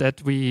also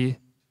that we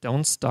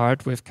don't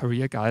start with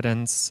career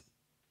guidance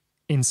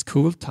in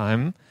school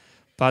time,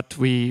 but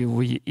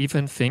we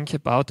even think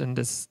about, and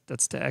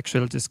that's the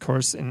actual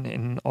discourse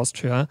in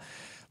Austria,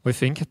 we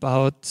think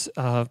about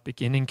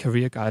beginning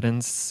career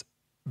guidance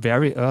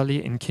very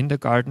early in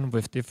kindergarten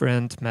with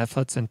different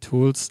methods and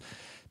tools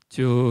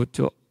to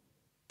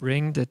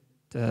bring the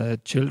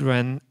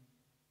children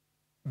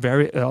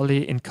very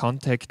early in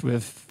contact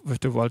with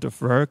the world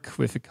of work,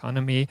 with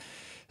economy,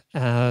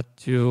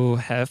 to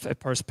have a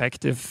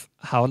perspective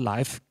how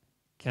life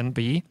can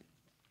be.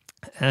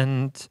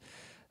 And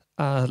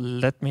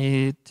let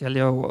me tell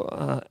you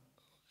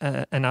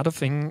another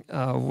thing.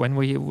 When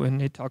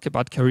we talk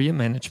about career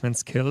management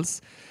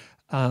skills,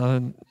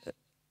 the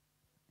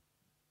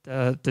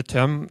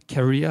term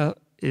career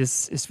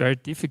is very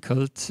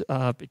difficult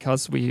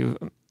because we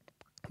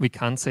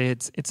can't say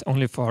it's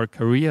only for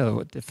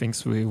career, the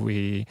things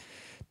we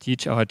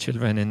teach our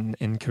children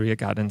in career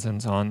guidance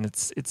and so on.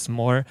 It's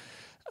more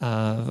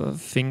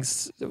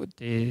things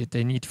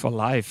they need for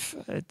life.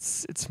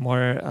 It's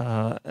more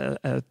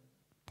a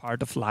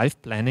part of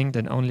life planning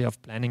than only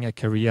of planning a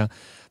career.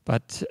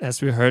 But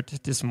as we heard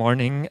this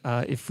morning,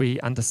 if we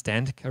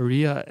understand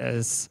career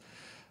as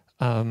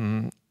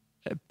a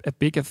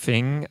bigger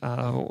thing,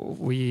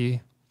 we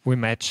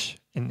match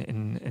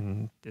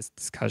in this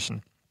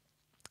discussion.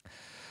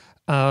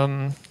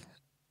 In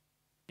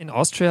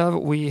Austria,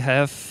 we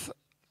have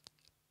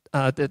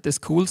the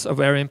schools are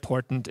very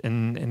important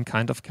in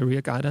kind of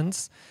career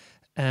guidance,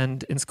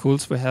 and in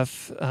schools we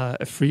have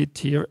a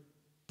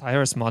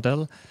tiers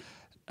model,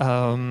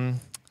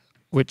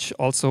 which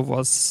also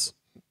was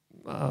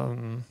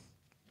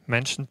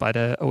mentioned by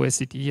the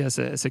OECD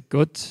as a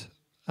good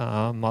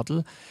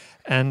model.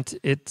 And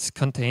it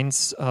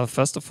contains,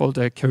 first of all,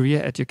 the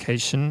career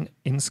education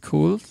in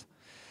schools,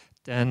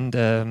 then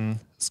the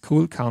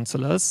school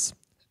counselors,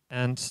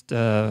 and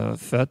the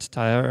third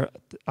tier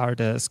are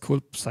the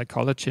school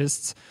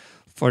psychologists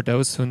for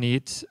those who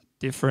need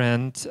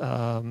different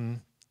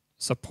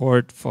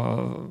support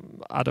for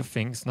other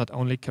things, not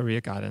only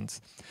career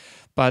guidance.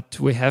 But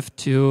we have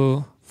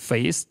to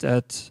face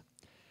that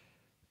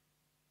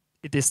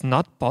it is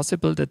not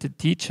possible that the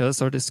teachers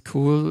or the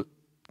school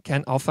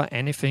can offer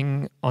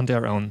anything on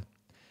their own.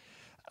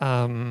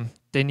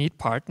 They need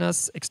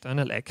partners,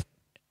 external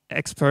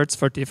experts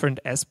for different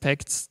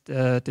aspects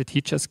the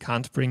teachers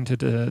can't bring to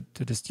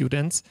the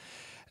students.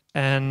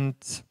 And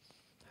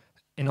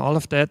in all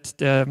of that,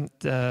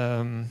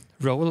 the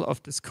role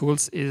of the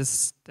schools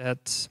is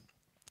that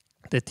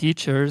the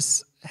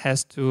teachers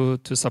has to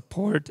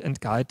support and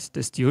guide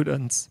the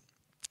students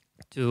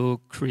to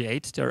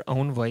create their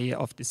own way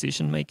of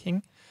decision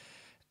making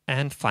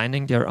and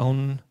finding their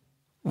own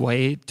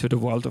way to the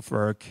world of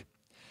work.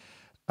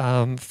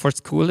 For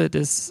school, it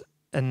is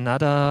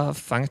another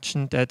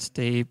function that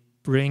they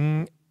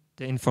bring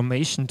the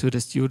information to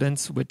the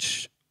students,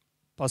 which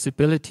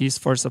possibilities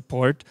for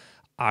support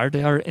are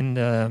there in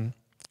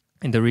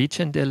the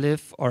region they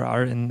live or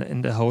are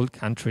in the whole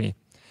country.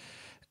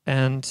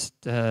 And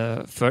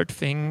the third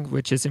thing,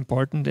 which is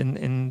important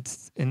in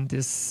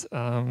this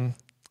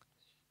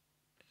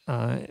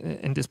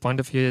point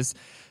of view, is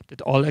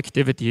that all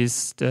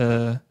activities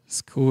the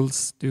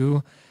schools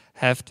do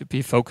have to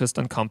be focused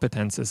on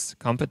competences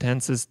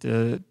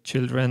the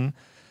children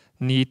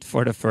need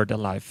for the further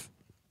life.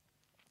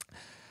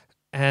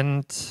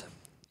 And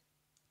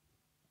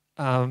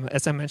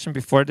as I mentioned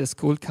before, the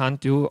school can't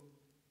do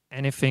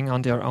anything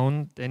on their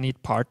own. They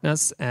need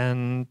partners,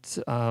 and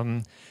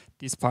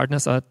these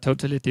partners are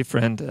totally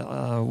different.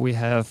 We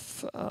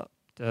have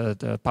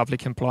the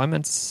public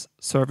employment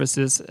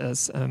services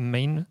as a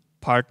main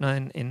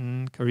partner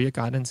in career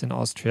guidance in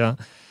Austria,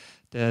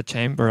 the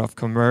Chamber of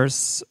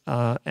Commerce,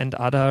 and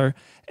other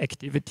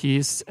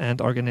activities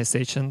and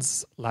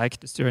organizations like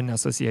the Styrian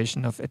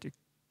Association of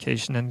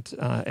Education and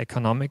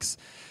Economics,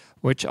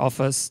 which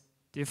offers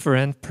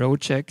different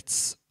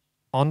projects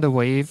on the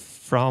way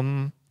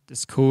from the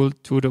school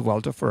to the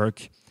world of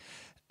work.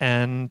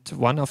 And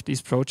one of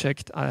these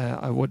projects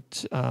I would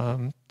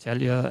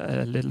tell you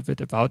a little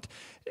bit about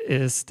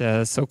is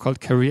the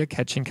so-called career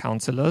catching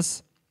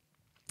counselors.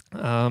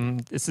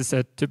 This is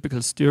a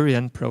typical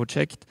Styrian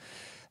project.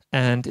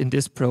 And in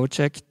this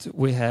project,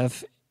 we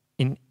have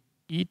in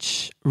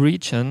each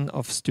region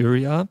of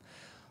Styria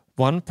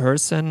one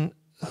person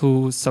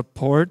who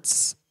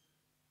supports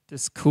the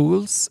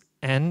schools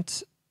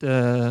and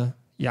the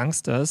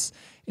youngsters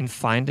in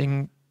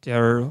finding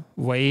their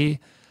way,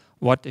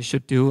 what they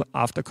should do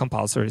after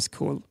compulsory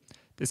school.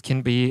 This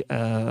can be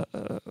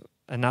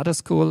another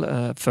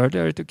school,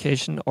 further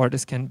education, or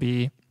this can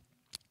be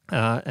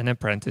an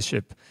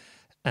apprenticeship.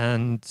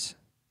 And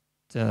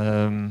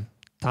the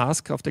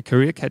task of the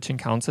career catching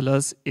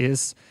counselors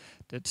is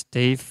that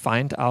they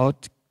find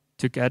out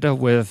together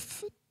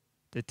with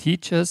the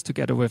teachers,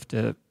 together with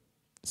the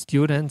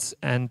students,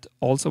 and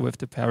also with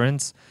the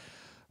parents,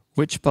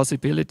 which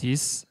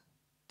possibilities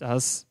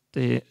does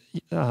the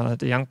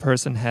young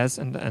person has,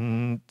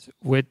 and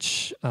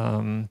which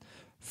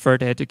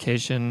further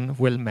education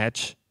will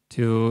match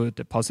to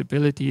the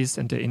possibilities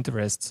and the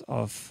interests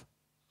of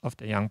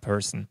the young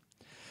person.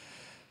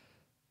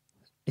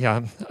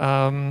 Yeah,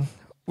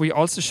 we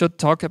also should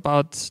talk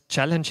about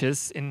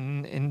challenges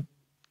in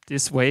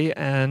this way,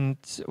 and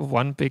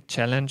one big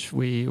challenge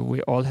we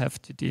all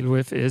have to deal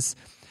with is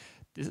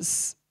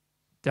this.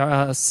 There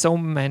are so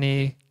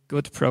many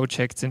good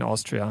projects in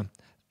Austria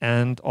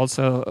and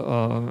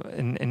also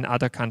in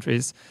other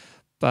countries,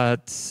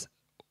 but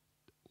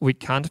we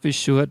can't be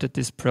sure that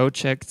these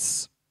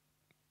projects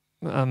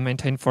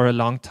maintain for a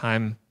long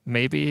time.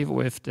 maybe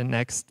with the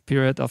next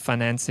period of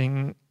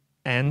financing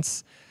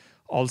ends,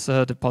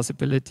 also the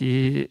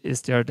possibility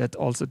is there that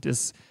also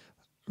this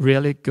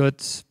really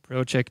good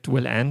project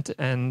will end.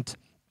 And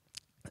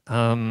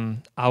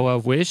our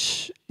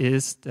wish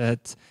is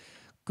that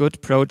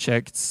good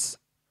projects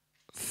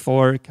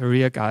for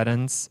career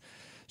guidance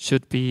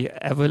should be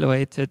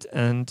evaluated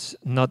and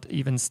not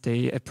even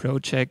stay a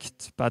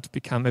project but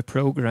become a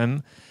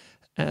program,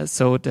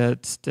 so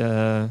that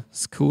the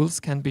schools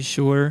can be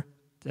sure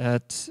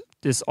that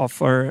this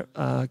offer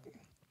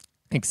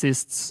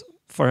exists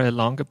for a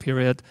longer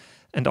period,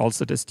 and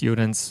also the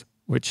students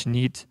which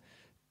need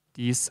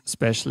these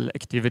special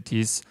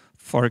activities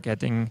for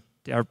getting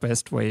their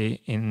best way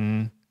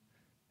in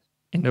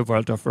the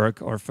world of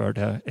work or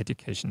further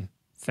education.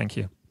 Thank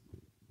you.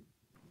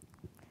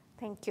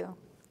 Thank you.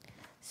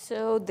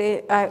 So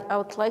I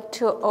would like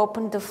to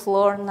open the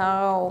floor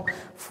now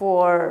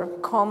for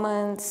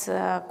comments,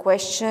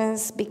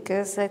 questions,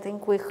 because I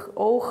think we've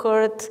all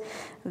heard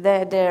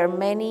that there are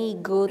many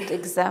good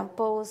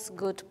examples,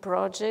 good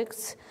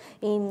projects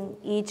in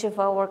each of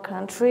our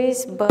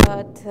countries,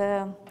 but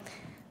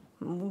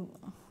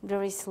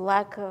there is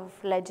lack of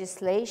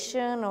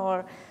legislation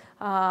or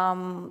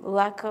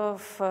lack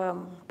of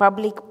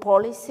public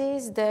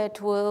policies that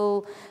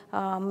will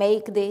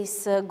make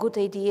these good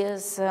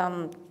ideas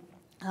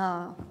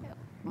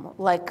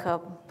like a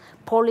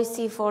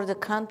policy for the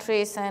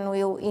countries and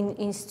will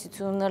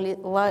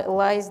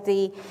institutionalize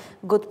the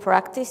good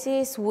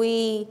practices.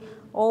 We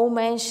all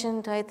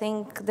mentioned, I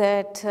think,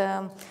 that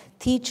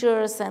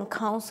teachers and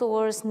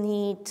counselors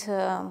need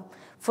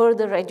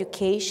further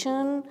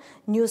education,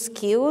 new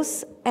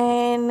skills,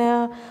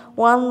 and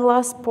one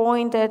last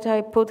point that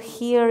I put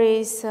here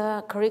is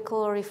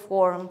curricular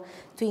reform,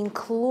 to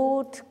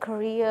include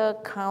career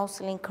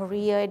counseling,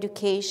 career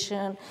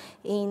education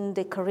in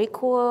the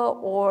curricula,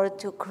 or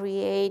to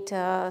create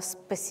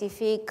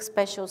specific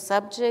special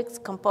subjects,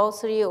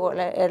 compulsory or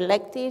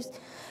electives.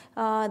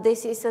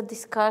 This is a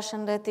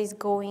discussion that is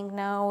going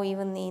now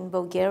even in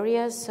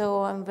Bulgaria,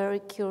 so I'm very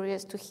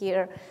curious to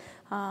hear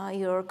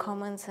your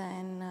comments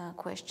and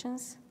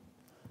questions.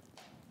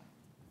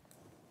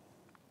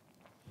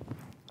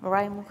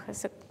 Raimo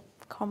has a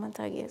comment,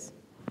 I guess.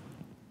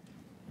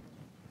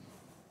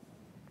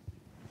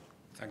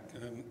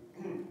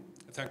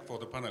 Thank for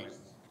the panelists.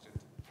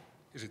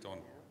 Is it on?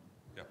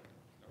 Yeah.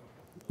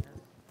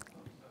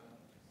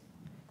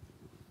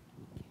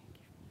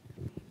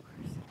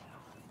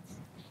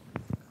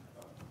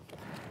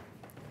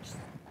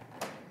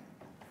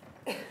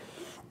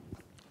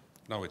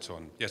 Now it's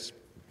on. Yes.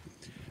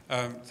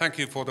 Thank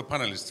you for the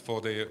panelists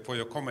for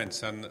your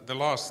comments, and the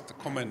last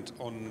comment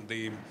on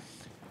the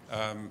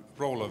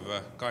role of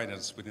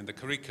guidance within the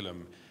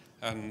curriculum.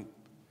 And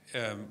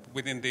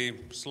within the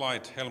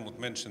slide, Helmut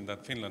mentioned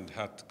that Finland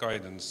had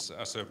guidance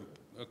as a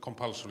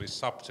compulsory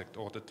subject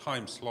or the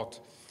time slot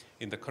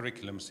in the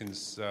curriculum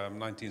since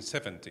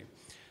 1970.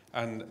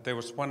 And there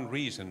was one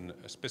reason,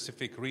 a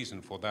specific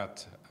reason for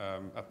that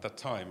at that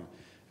time.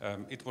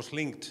 It was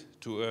linked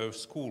to a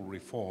school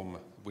reform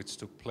which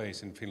took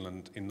place in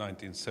Finland in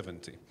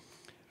 1970.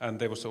 And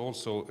there was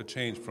also a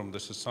change from the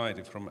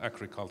society, from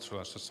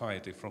agricultural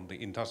society, from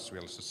the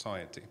industrial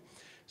society.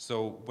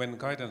 So when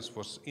guidance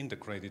was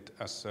integrated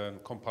as a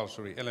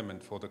compulsory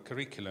element for the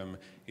curriculum,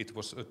 it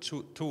was a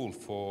tool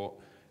for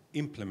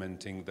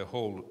implementing the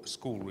whole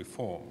school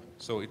reform.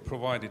 So it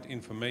provided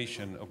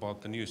information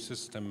about the new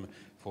system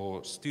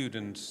for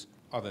students,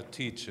 other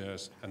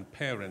teachers and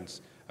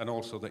parents, and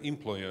also the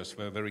employers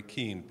were very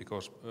keen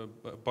because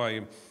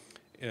by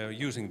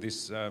using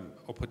this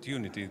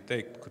opportunity,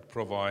 they could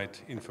provide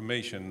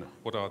information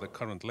what are the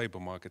current labor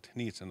market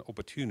needs and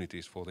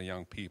opportunities for the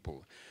young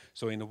people.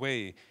 So in a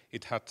way,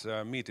 it had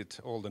meted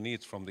all the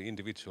needs from the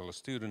individual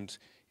student,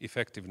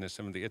 effectiveness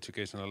in the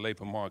educational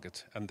labor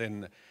market, and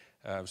then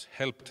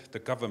helped the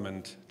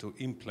government to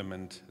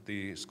implement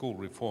the school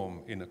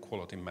reform in a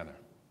quality manner.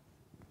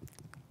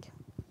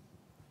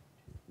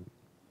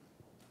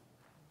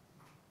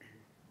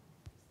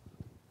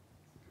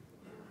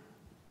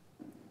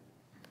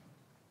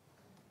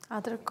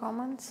 Other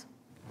comments?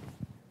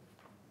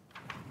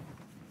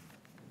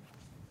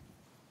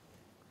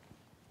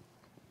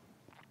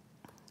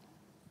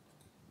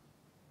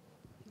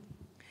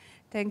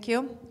 Thank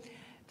you.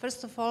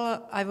 First of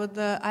all, I'm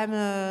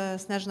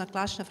Snežana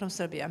Klašna from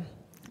Serbia,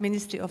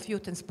 Ministry of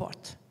Youth and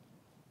Sport.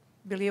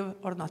 Believe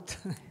or not.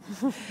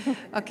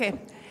 Okay.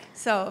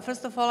 So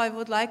first of all, I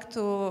would like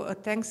to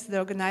thank the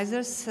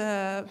organizers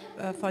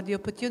for the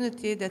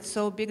opportunity that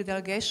so big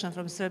delegation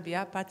from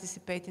Serbia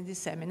participate in this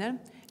seminar.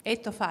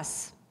 8 of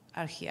us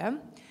are here.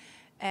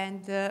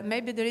 And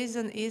maybe the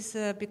reason is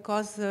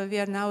because we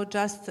are now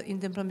just in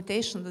the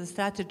implementation of the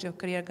strategy of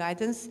career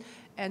guidance,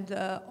 and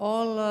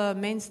all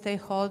main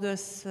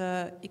stakeholders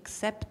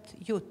except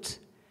youth,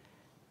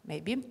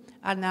 maybe,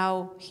 are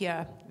now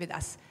here with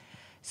us.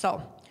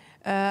 So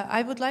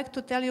I would like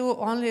to tell you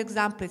only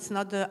example. It's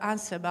not the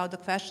answer about the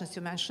questions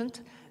you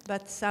mentioned.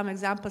 but some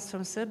examples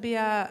from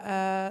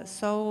Serbia.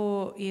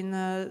 So in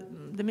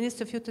the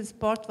Ministry of Youth and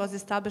Sport was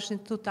established in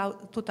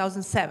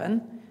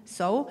 2007.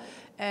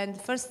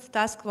 And first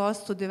task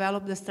was to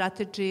develop the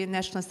strategy,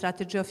 national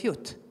strategy of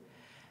youth.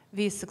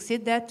 We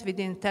succeeded that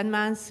within 10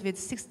 months with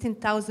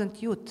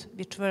 16,000 youth,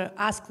 which were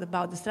asked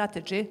about the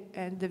strategy,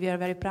 and we are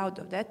very proud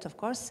of that, of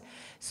course.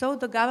 So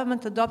the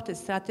government adopted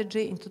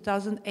strategy in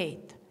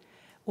 2008.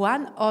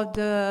 One of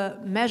the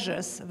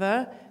measures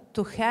were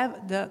to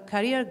have the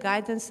career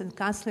guidance and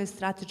counseling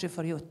strategy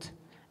for youth.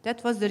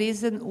 That was the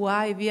reason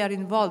why we are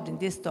involved in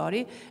this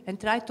story and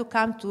try to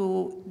come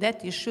to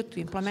that issue to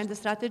implement the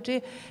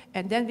strategy.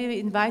 And then we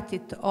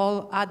invited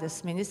all other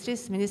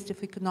ministries. Ministry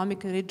of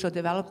Economic and Regional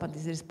Development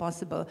is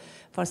responsible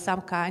for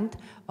some kind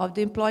of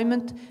the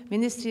employment.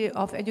 Ministry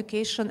of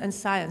Education and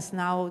Science,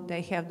 now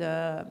they have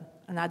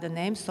another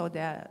name, so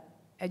they're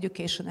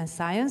Education and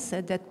Science.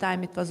 At that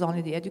time it was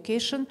only the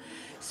education.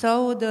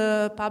 So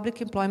the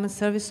Public Employment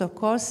Service, of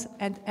course,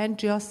 and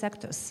NGO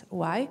sectors.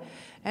 Why?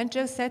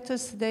 NGO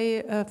sectors,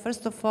 they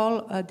first of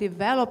all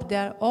developed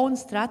their own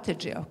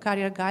strategy of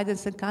career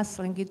guidance and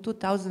counseling in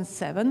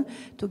 2007,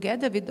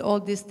 together with all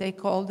these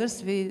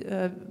stakeholders,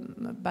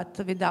 but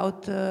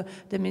without the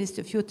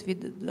Ministry of Youth,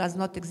 it does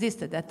not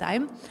exist at that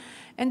time.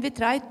 And we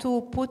tried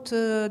to put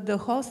the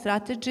whole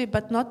strategy,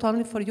 but not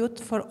only for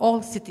youth, for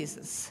all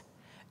citizens.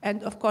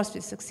 And of course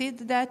we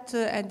succeeded that,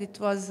 and it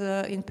was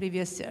in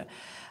previous year.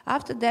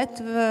 After that,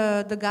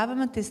 the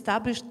government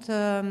established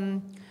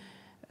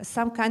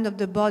some kind of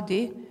the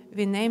body.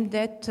 We named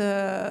that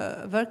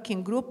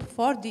working group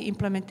for the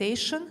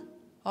implementation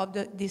of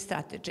this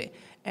strategy.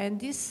 And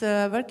this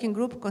working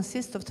group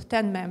consists of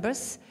 10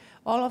 members.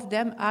 All of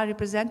them are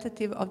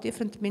representative of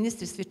different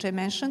ministries, which I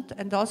mentioned,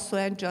 and also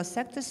NGO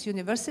sectors,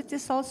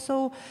 universities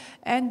also,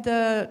 and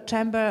the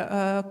chamber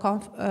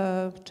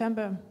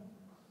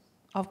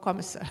of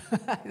commerce.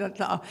 I don't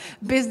know,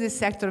 business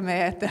sector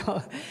may I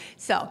tell.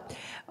 So,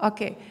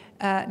 okay.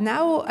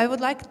 Now I would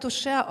like to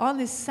share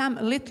only some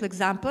little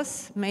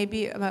examples.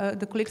 Maybe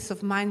the colleagues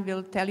of mine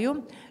will tell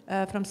you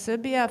from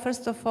Serbia.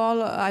 First of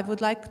all, I would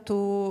like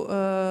to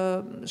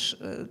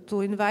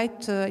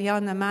invite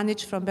Jelena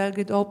Manić from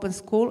Belgrade Open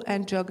School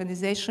NGO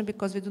organization,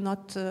 because we do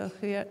not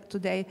hear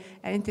today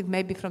anything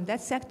maybe from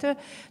that sector,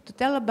 to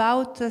tell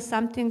about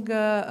something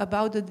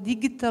about the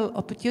digital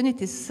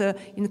opportunities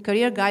in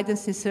career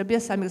guidance in Serbia,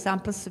 some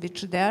examples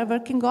which they are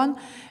working on,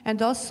 and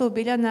also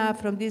Biljana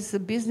from this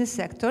business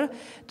sector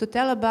to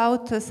tell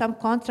about some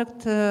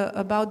contract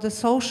about the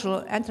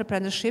social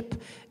entrepreneurship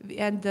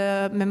and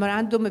the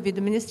memorandum with the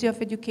Ministry of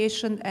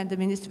Education and the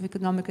Ministry of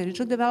Economic and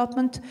Regional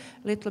Development,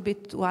 a little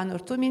bit, 1 or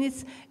 2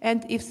 minutes,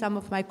 and if some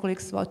of my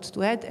colleagues want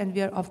to add, and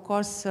we are of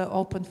course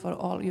open for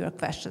all your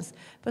questions.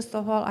 First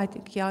of all, I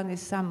think Jelena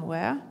is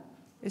somewhere.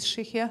 Is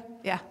she here?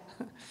 Yeah.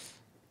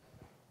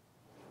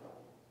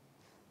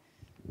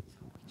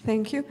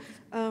 Thank you.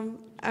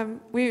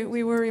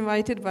 We were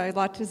invited by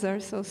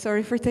Lachezar, so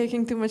sorry for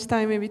taking too much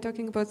time maybe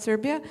talking about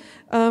Serbia.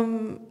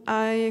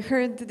 I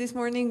heard this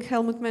morning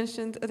Helmut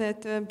mentioned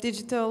that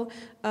digital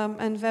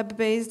and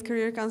web-based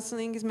career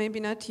counseling is maybe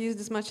not used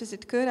as much as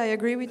it could. I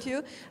agree with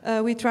you.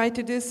 We try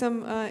to do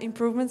some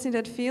improvements in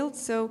that field.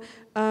 So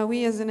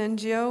we as an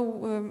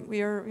NGO,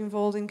 we are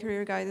involved in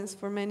career guidance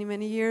for many,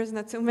 many years,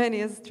 not so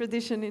many as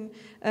tradition in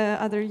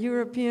other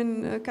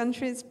European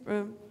countries.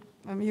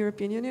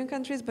 European Union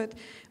countries, but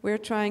we're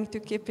trying to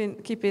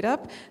keep it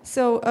up.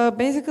 So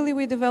basically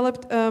we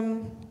developed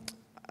an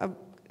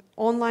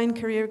online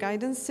career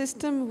guidance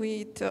system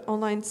with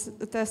online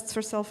tests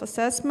for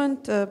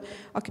self-assessment,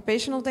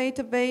 occupational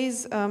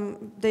database,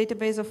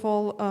 database of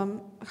all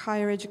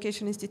higher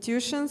education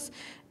institutions,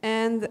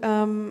 and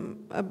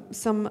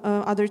some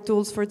other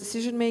tools for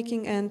decision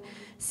making and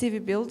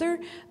CV builder.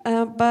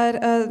 But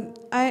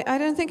I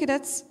don't think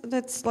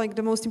that's like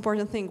the most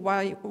important thing.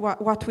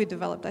 What we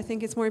developed. I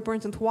think it's more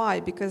important why,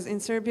 because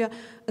in Serbia,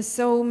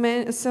 so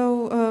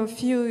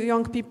few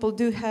young people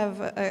do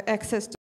have access to